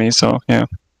remembers me, so yeah.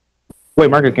 Wait,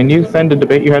 Margaret, can you send the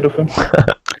debate you had with him?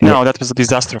 No, that was a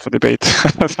disaster of a debate.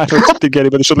 I don't think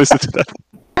anybody should listen to that.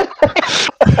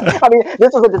 I mean,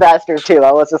 this was a disaster too.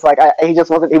 I was just like, he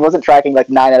wasn't tracking like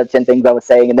 9 out of 10 things I was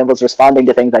saying, and then was responding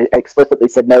to things I explicitly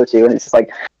said no to, and it's just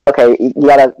like, okay, you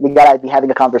gotta be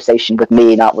having a conversation with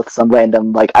me, not with some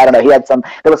random, like, I don't know.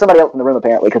 There was somebody else in the room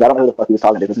apparently, because I don't know who the fuck he was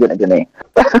talking to. It was getting into me.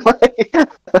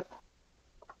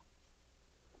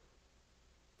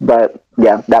 But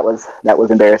yeah, that was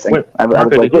embarrassing. Wait,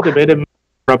 Marco, did you debate him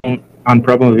on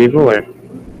problem of evil, or?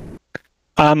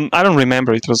 I don't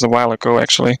remember. It was a while ago,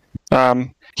 actually.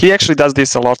 he actually does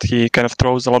this a lot. He kind of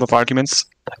throws a lot of arguments,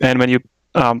 and when you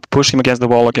push him against the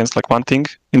wall against like one thing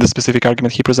in the specific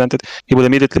argument he presented, he would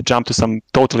immediately jump to some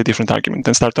totally different argument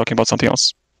and start talking about something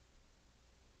else.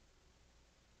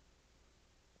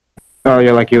 Oh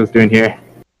yeah, like he was doing here.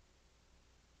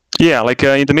 Yeah, like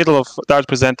in the middle of Tart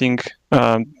presenting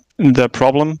the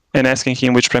problem and asking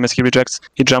him which premise he rejects,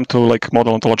 he jumped to like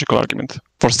model ontological argument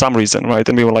for some reason, right?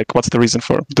 And we were like, what's the reason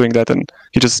for doing that? And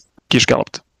he just gish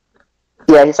galloped.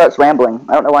 Yeah, he starts rambling.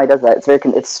 I don't know why he does that.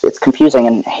 It's confusing,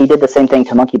 and he did the same thing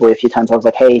to Monkeyboy a few times. I was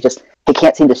like, hey, he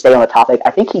can't seem to stay on the topic.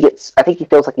 I think he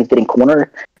feels like he's getting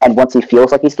cornered, and once he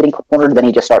feels like he's getting cornered, then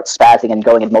he just starts spazzing and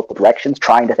going in multiple directions,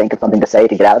 trying to think of something to say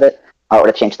to get out of it. Or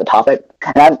to change the topic,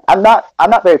 and I'm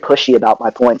not very pushy about my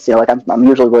points. You know, like I'm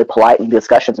usually really polite in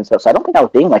discussions and stuff. So I don't think I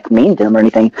was being like mean to him or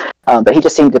anything. But he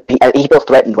just seemed to he feels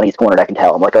threatened when he's cornered. I can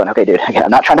tell. I'm like, okay, dude,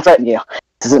 I'm not trying to threaten you.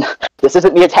 This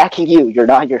isn't me attacking you. You're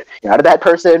not a bad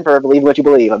person for believing what you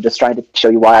believe. I'm just trying to show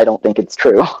you why I don't think it's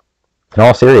true. In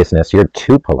all seriousness, you're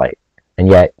too polite, and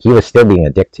yet he was still being a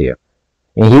dick to you.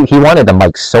 And he wanted the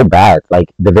mic so bad.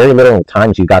 Like the very little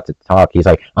times you got to talk, he's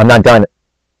like, I'm not done.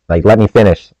 Like, let me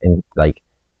finish. And, like,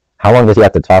 how long does he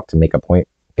have to talk to make a point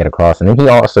get across? And then he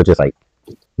also just, like,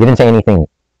 didn't say anything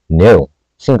new.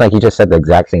 Seems like he just said the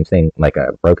exact same thing, like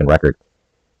a broken record,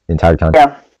 the entire time.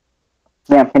 Yeah.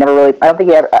 He never really. I don't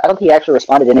think he actually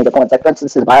responded to any of the points. Like, for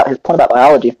instance, his point about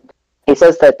biology. He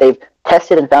says that they've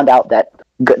tested and found out that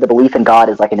the belief in God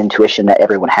is like an intuition that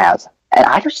everyone has. And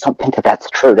I just don't think that that's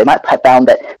true. They might have found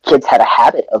that kids have a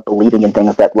habit of believing in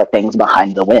things that let things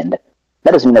behind the wind.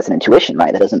 That doesn't mean that's an intuition,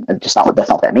 right? That's not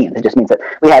what that means. It just means that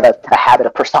we have a habit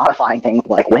of personifying things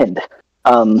like wind.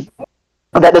 And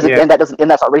that's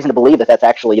not a reason to believe that that's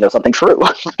actually, something true,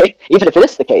 right? Even if it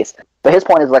is the case. But his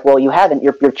point is like, well,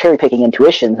 you're cherry picking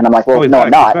intuitions, and I'm like, well, no,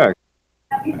 I'm not. Oh,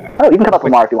 you can come up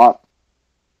with more if you want.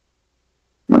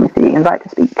 Let me see, invite to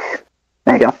speak.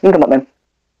 There you go. You can come up, man.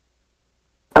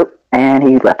 Oh, and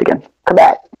he left again. Come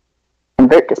back.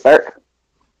 Invert to start.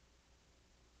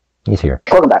 He's here.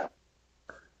 Welcome back.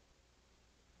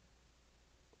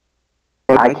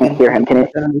 I can't hear him. Can you?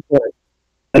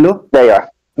 Hello? There you are.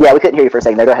 Yeah, we couldn't hear you for a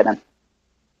second there. Go ahead, man.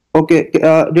 Okay.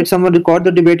 Did someone record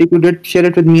the debate? If you did, share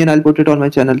it with me and I'll put it on my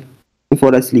channel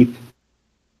before I sleep.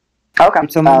 Okay.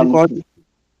 Did someone record?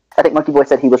 I think Monkeyboy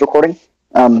said he was recording.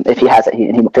 If he has it,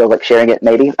 he feels like sharing it,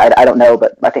 maybe. I don't know,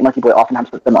 but I think Monkeyboy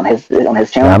oftentimes puts them on his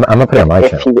channel. Yeah, I'm going to put it on my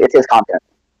channel. It's his content.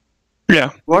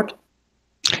 Yeah. What?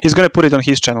 He's going to put it on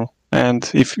his channel.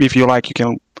 And if you like, you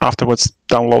can afterwards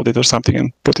download it or something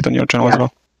and put it on your channel as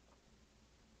well.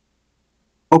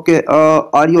 Okay,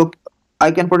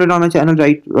 I can put it on my channel,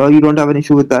 right? You don't have an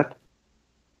issue with that?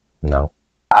 No.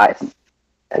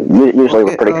 Usually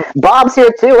we're pretty... Bob's here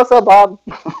too! What's up, Bob?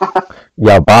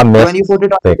 Yeah, Bob missed when you put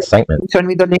it on, the excitement. Send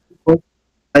me the link.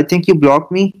 I think you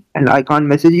blocked me and I can't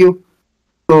message you.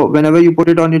 So whenever you put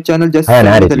it on your channel, just I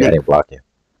haven't send me added the you, link. I didn't block you.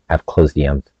 I have closed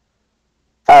DMs.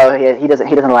 Oh, yeah, he doesn't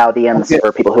allow DMs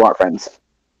for people who aren't friends.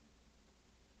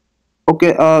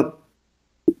 Okay,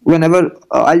 whenever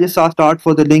I'll just ask Tart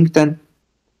for the link then.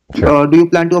 Sure. Do you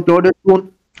plan to upload it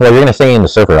soon? Well, you're going to stay in the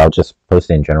server. I'll just post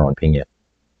it in general and ping it.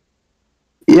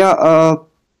 Yeah,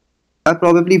 I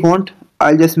probably won't.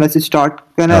 I'll just message Tart.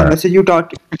 Can I message you,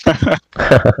 Tart?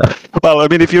 Well, I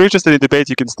mean, if you're interested in debate,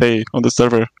 you can stay on the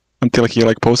server until he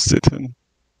posts it. And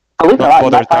believe it or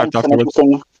not,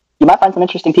 you might find some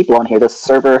interesting people on here. This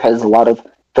server has a lot of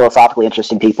philosophically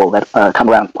interesting people that come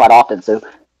around quite often. So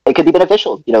it could be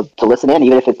beneficial, to listen in,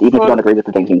 even if you don't agree with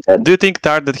the things being said. Do you think,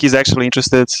 Tart, that he's actually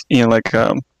interested in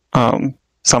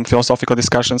some philosophical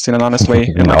discussions in an honest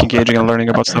way and engaging and learning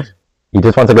about stuff? He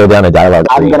just wants to go down a dialogue.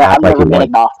 I'm gonna remain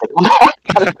agnostic on that.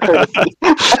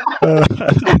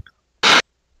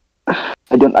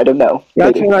 I don't know.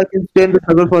 Yeah, sure, I can stay in the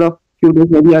server for a few days.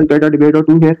 Maybe I'll get a debate or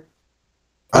two here.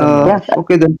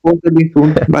 Okay, then post the link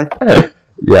soon. Bye.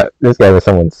 Yeah, this guy was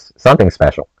something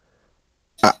special.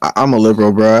 I'm a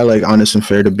liberal, bro. I like honest and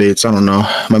fair debates. I don't know.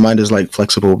 My mind is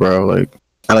flexible, bro.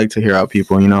 I like to hear out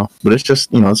people, But it's just,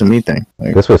 it's a me thing.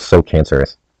 This was so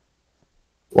cancerous.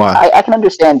 Why? I can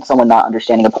understand someone not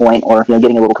understanding a point or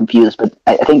getting a little confused, but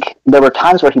I think there were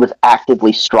times where he was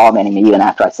actively strawmanning me even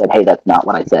after I said, "Hey, that's not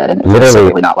what I said," and it's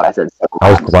simply not what I said. I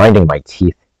was grinding my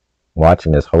teeth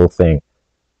watching this whole thing.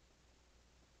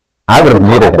 I would have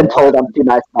muted him. I've been told I'm too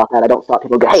nice about that. I don't stop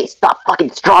people and go, "Hey, stop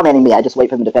fucking strawmanning me." I just wait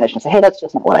for them to finish and say, "Hey, that's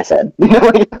just not what I said."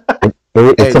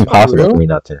 It's impossible for me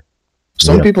not to.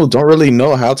 Some people don't really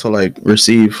know how to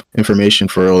receive information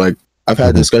for real. I've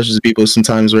had discussions with people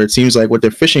sometimes where it seems like what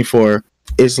they're fishing for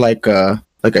is like a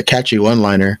catchy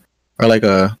one-liner or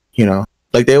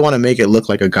they want to make it look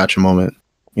like a gotcha moment.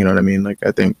 You know what I mean? Like,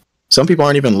 I think some people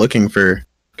aren't even looking for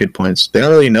good points. They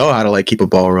don't really know how to like keep a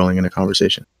ball rolling in a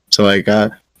conversation. So like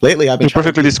lately I've been You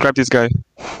perfectly described this guy.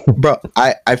 bro,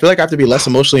 I feel like I have to be less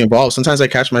emotionally involved. Sometimes I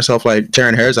catch myself like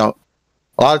tearing hairs out.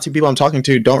 A lot of people I'm talking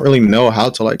to don't really know how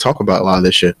to like talk about a lot of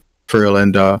this shit for real.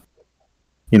 And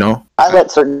you know, I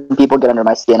let certain people get under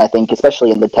my skin. I think,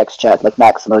 especially in the text chat, like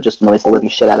Maximo just annoys the living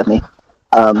shit out of me.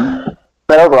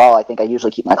 But overall, I think I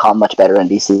usually keep my calm much better in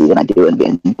DC than I do in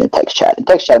text chat. In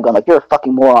text chat, I'm going like, "You're a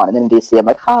fucking moron," and then in DC, I'm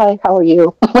like, "Hi, how are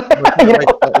you?" You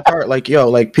know? like yo,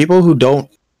 like people who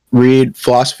don't read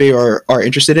philosophy or are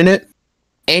interested in it,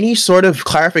 any sort of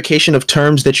clarification of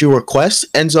terms that you request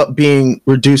ends up being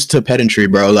reduced to pedantry,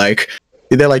 bro. Like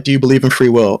they're like, "Do you believe in free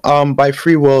will?" By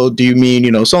free will, do you mean,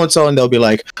 you know, so and so? And they'll be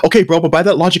like, "Okay, bro, but by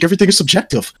that logic, everything is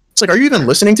subjective." It's like, are you even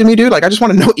listening to me, dude? Like, I just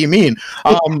want to know what you mean.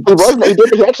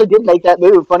 He actually did make that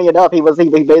move. Funny enough, he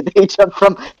jumped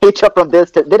from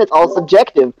this to then it's all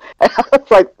subjective. And I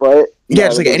was like, what? Yeah,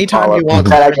 it's like anytime you want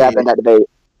that actually happened in that debate.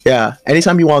 Yeah,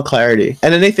 anytime you want clarity,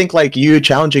 and then they think like you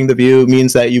challenging the view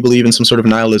means that you believe in some sort of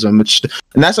nihilism,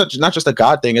 and that's not just a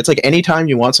God thing. It's like anytime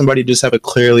you want somebody to just have a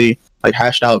clearly like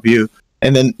hashed out view,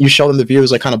 and then you show them the view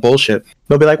is like kind of bullshit,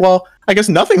 they'll be like, well, I guess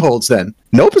nothing holds then.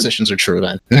 No positions are true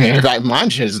then. Mine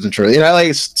shit isn't true. You know,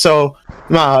 like, so,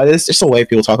 nah, it's just a way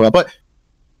people talk about it. But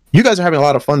you guys are having a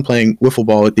lot of fun playing wiffle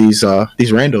ball with these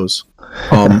randos.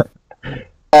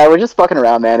 We're just fucking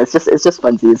around, man. It's just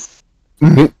funsies.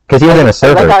 Because he was in a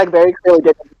server. That guy very clearly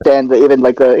didn't understand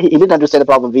he didn't understand the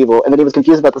problem of evil, and then he was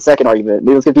confused about the second argument.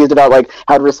 He was confused about like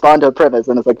how to respond to a premise,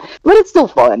 and it's like, but it's still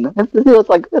fun. It's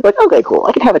like okay, cool.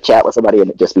 I can have a chat with somebody and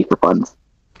it just be for fun.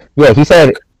 Yeah, he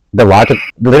said the logic.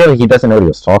 Literally, he doesn't know what he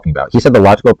was talking about. He said the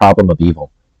logical problem of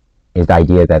evil is the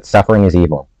idea that suffering is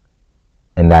evil,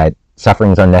 and that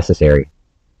suffering is unnecessary.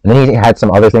 And then he had some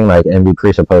other thing like, and we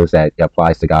presuppose that it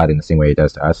applies to God in the same way it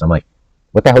does to us. I'm like,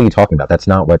 what the hell are you talking about? That's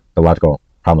not what the logical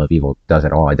problem of evil does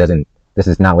at all. It doesn't. This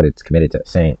is not what it's committed to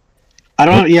saying. I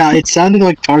don't know. Yeah, it sounded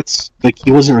like Tart's, like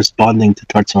he wasn't responding to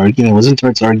Tart's argument. It wasn't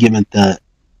Tart's argument that.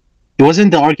 It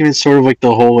wasn't the argument sort of like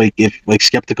the whole like if like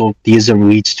skeptical theism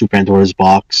leads to Pandora's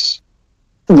box.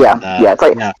 Yeah, it's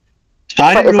like yeah. So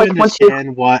I didn't really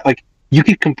understand why. Like you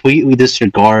could completely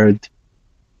disregard.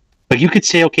 Like you could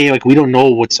say, okay, like we don't know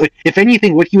what's. Like, if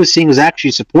anything, what he was saying was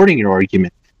actually supporting your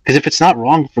argument. Because if it's not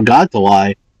wrong for God to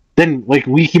lie, then like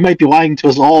he might be lying to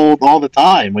us all the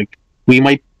time. Like we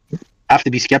might have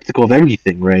to be skeptical of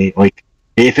everything, right? Like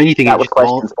if anything, that was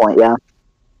Question's point, yeah.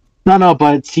 No,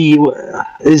 but see,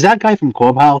 is that guy from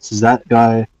Clubhouse? Is that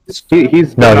guy? He's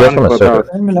no, he's from a Clubhouse.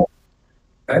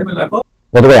 server.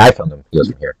 Well, the way I found him, he was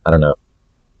from here. I don't know.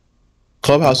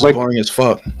 Clubhouse is boring as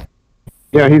fuck.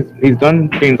 Yeah, he's done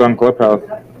things on Clubhouse,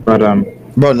 but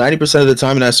Bro, 90% of the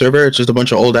time in that server, it's just a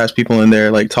bunch of old ass people in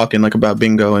there, like talking like about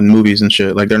bingo and movies and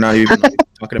shit. Like they're not even like,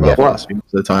 talking about philosophy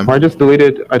most of the time. I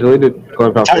deleted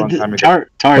Clubhouse a long time ago.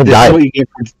 Tart, this is what you get.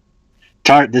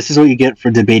 Tart, this is what you get for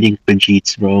debating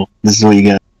Pajits, bro. This is what you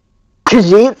get.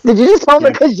 Khajiit? Did you just call him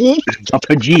a Khajiit? A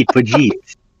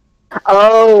Pajit.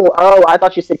 Oh! I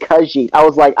thought you said Khajiit. I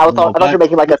thought you were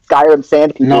making like a Skyrim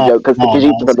sand people joke because the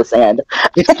Khajiits are from the sand.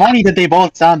 It's funny that they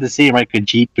both sound the same, right?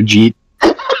 Pajit.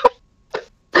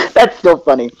 That's still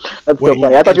funny.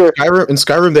 Funny. I thought you were in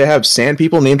Skyrim. They have sand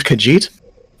people named Khajiit.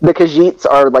 The Khajiits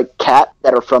are like cats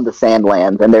that are from the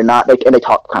Sandlands, and they're not like, and they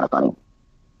talk kind of funny.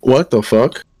 What the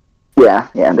fuck? Yeah,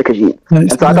 the Khajiit. And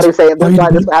so I thought he was saying, "This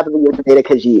guy just happens to be a debate a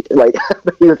Khajiit." Like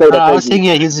he was saying, I was saying,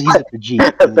 yeah, he's a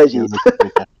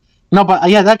Khajiit. No, but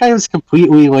yeah, that guy was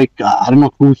completely like, I don't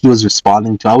know who he was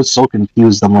responding to. I was so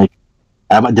confused. I'm like,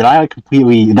 did I have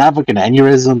like an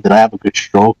aneurysm? Did I have like a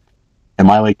stroke? Am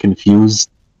I like confused?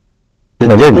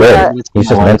 No, you're good. He's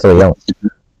just mentally ill.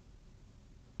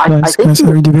 I think he was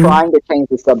trying to change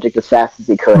the subject as fast as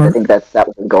he could. I think that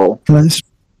was his goal. Guys,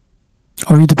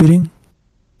 are you debating?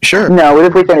 Sure. No,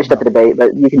 we finished up the debate,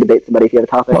 but you can debate somebody if you have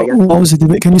a topic. I guess. What was the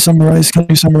debate? Can you summarize? Can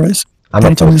you tell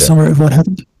me the summary of what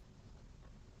happened?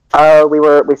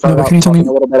 We started talking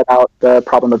a little bit about the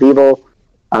problem of evil,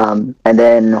 and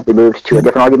then we moved to a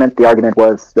different argument. The argument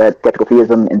was that skeptical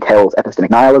theism entails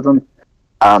epistemic nihilism,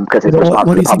 because his response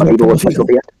to the problem of evil was skeptical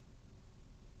theist.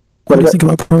 What do you think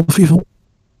about problem of evil?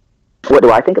 What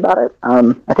do I think about it?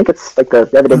 I think it's like the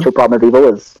evidential problem of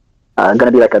evil is going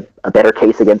to be like a better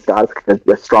case against God because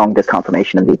there's a strong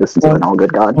disconfirmation of the existence of an all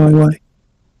good God. Why?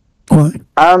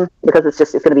 Because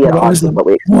it's going to be an odds with what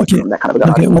we expect from that kind of a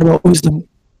God. Okay, what about wisdom?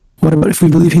 What about if we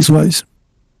believe he's wise?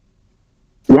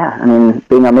 Yeah, I mean,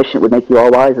 being omniscient would make you all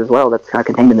wise as well. That's kind of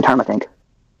contained in the term, I think.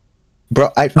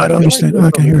 Bro, I don't understand. I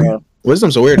can hear you.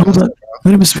 Wisdom's a weird concept.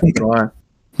 Let him speak. No,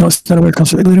 it's not a weird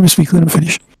concept. Let him speak. Let him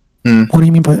finish. What do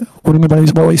you mean by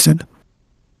he's well wasted?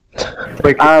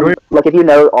 Like, Like if you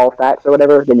know all facts or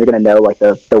whatever, then you're gonna know like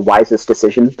the wisest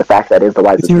decision. The fact that is the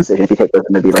wisest decision. If you take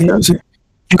wisdom to be like that.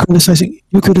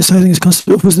 You're criticizing his concept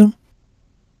of wisdom.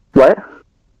 What?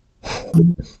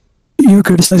 You're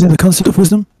criticizing the concept of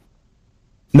wisdom.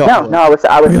 No. I was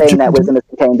saying that wisdom is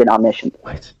contained in omniscience.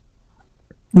 What?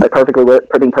 Like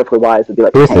being perfectly wise would be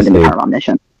like Who is contained this in the dude? term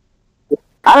omniscience.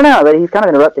 I don't know, but he's kind of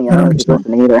interrupting. I don't know if he's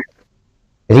listening either.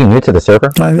 Is he new to the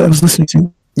server? I was listening to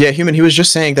you. Yeah, Human. He was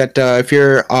just saying that if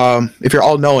you're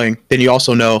all knowing, then you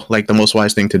also know like the most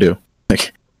wise thing to do.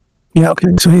 Like, Yeah, okay.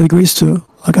 So he agrees to.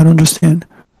 Like, I don't understand.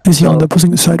 Is he on the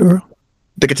opposing side or?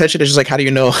 the contention is just like, how do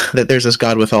you know that there's this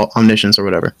God with omniscience or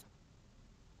whatever?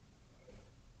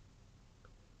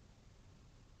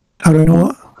 How do I know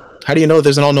what? How do you know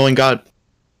there's an all-knowing God?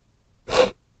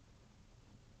 Well,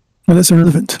 that's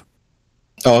irrelevant.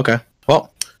 Oh, okay.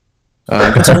 Well,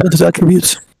 It's relevant to the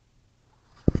attributes.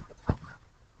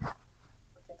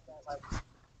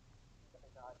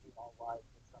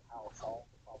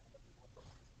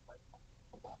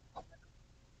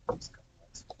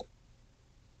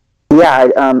 Yeah,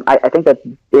 I think that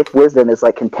if wisdom is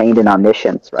like contained in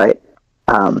omniscience, right?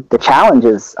 The challenge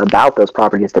is about those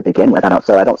properties to begin with. I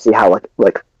don't see how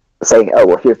like saying, oh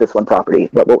well, here's this one property.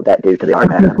 What would that do to the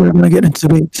argument? We're gonna get into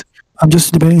debate. I'm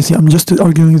just debating. I'm just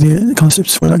arguing the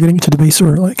concepts. We're not getting into debates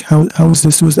or like how is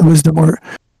this wisdom or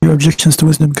your objections to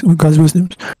wisdom, God's wisdom.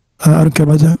 I don't care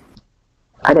about that.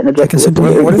 I didn't object to I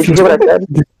can wisdom. Did you hear what I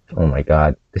said? Oh my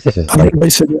god, this is just I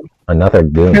like said, another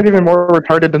goon. he's even more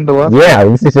retarded than the left. Yeah,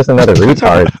 this is just another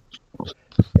retard.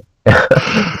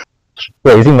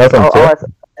 Wait, is he Muslim too? I was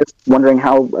just wondering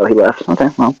how he left. Okay,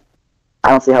 well,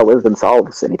 I don't see how wisdom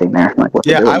solves anything there. Like, what's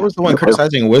it doing? I was the one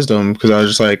criticizing wisdom because I was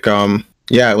just like,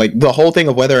 yeah, like the whole thing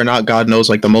of whether or not God knows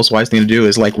like the most wise thing to do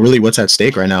is like really what's at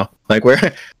stake right now. Like we're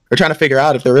trying to figure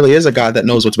out if there really is a God that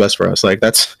knows what's best for us. Like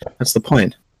that's the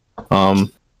point.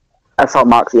 I saw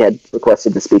Moxie had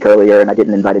requested to speak earlier, and I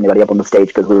didn't invite anybody up on the stage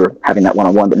because we were having that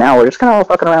one-on-one. But now we're just kind of all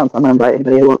fucking around, so I'm gonna invite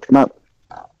anybody who wants to come up.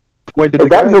 Wait, Is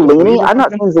that Zellini? I've not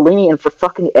seen Zellini in for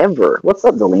fucking ever. What's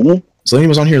up, Zellini? Zeleny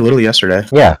was on here literally yesterday.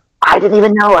 Yeah. I didn't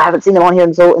even know. I haven't seen him on here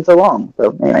in so long.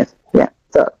 So, anyways, yeah.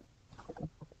 What's up?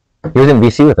 He was in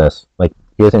VC with us. Like,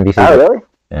 he was in VC. Oh, really?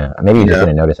 Yeah, maybe you just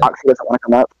didn't notice it. Moxie doesn't want to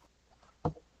come up.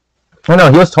 Oh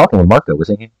no, he was talking with Marco,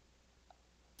 wasn't he?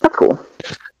 That's cool.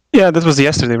 Yeah, that was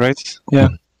yesterday, right? Yeah.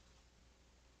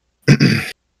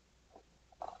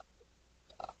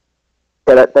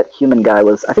 Yeah, that human guy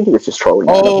was. I think he was just trolling.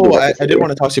 Oh, I did want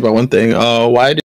to talk to you about one thing. Why did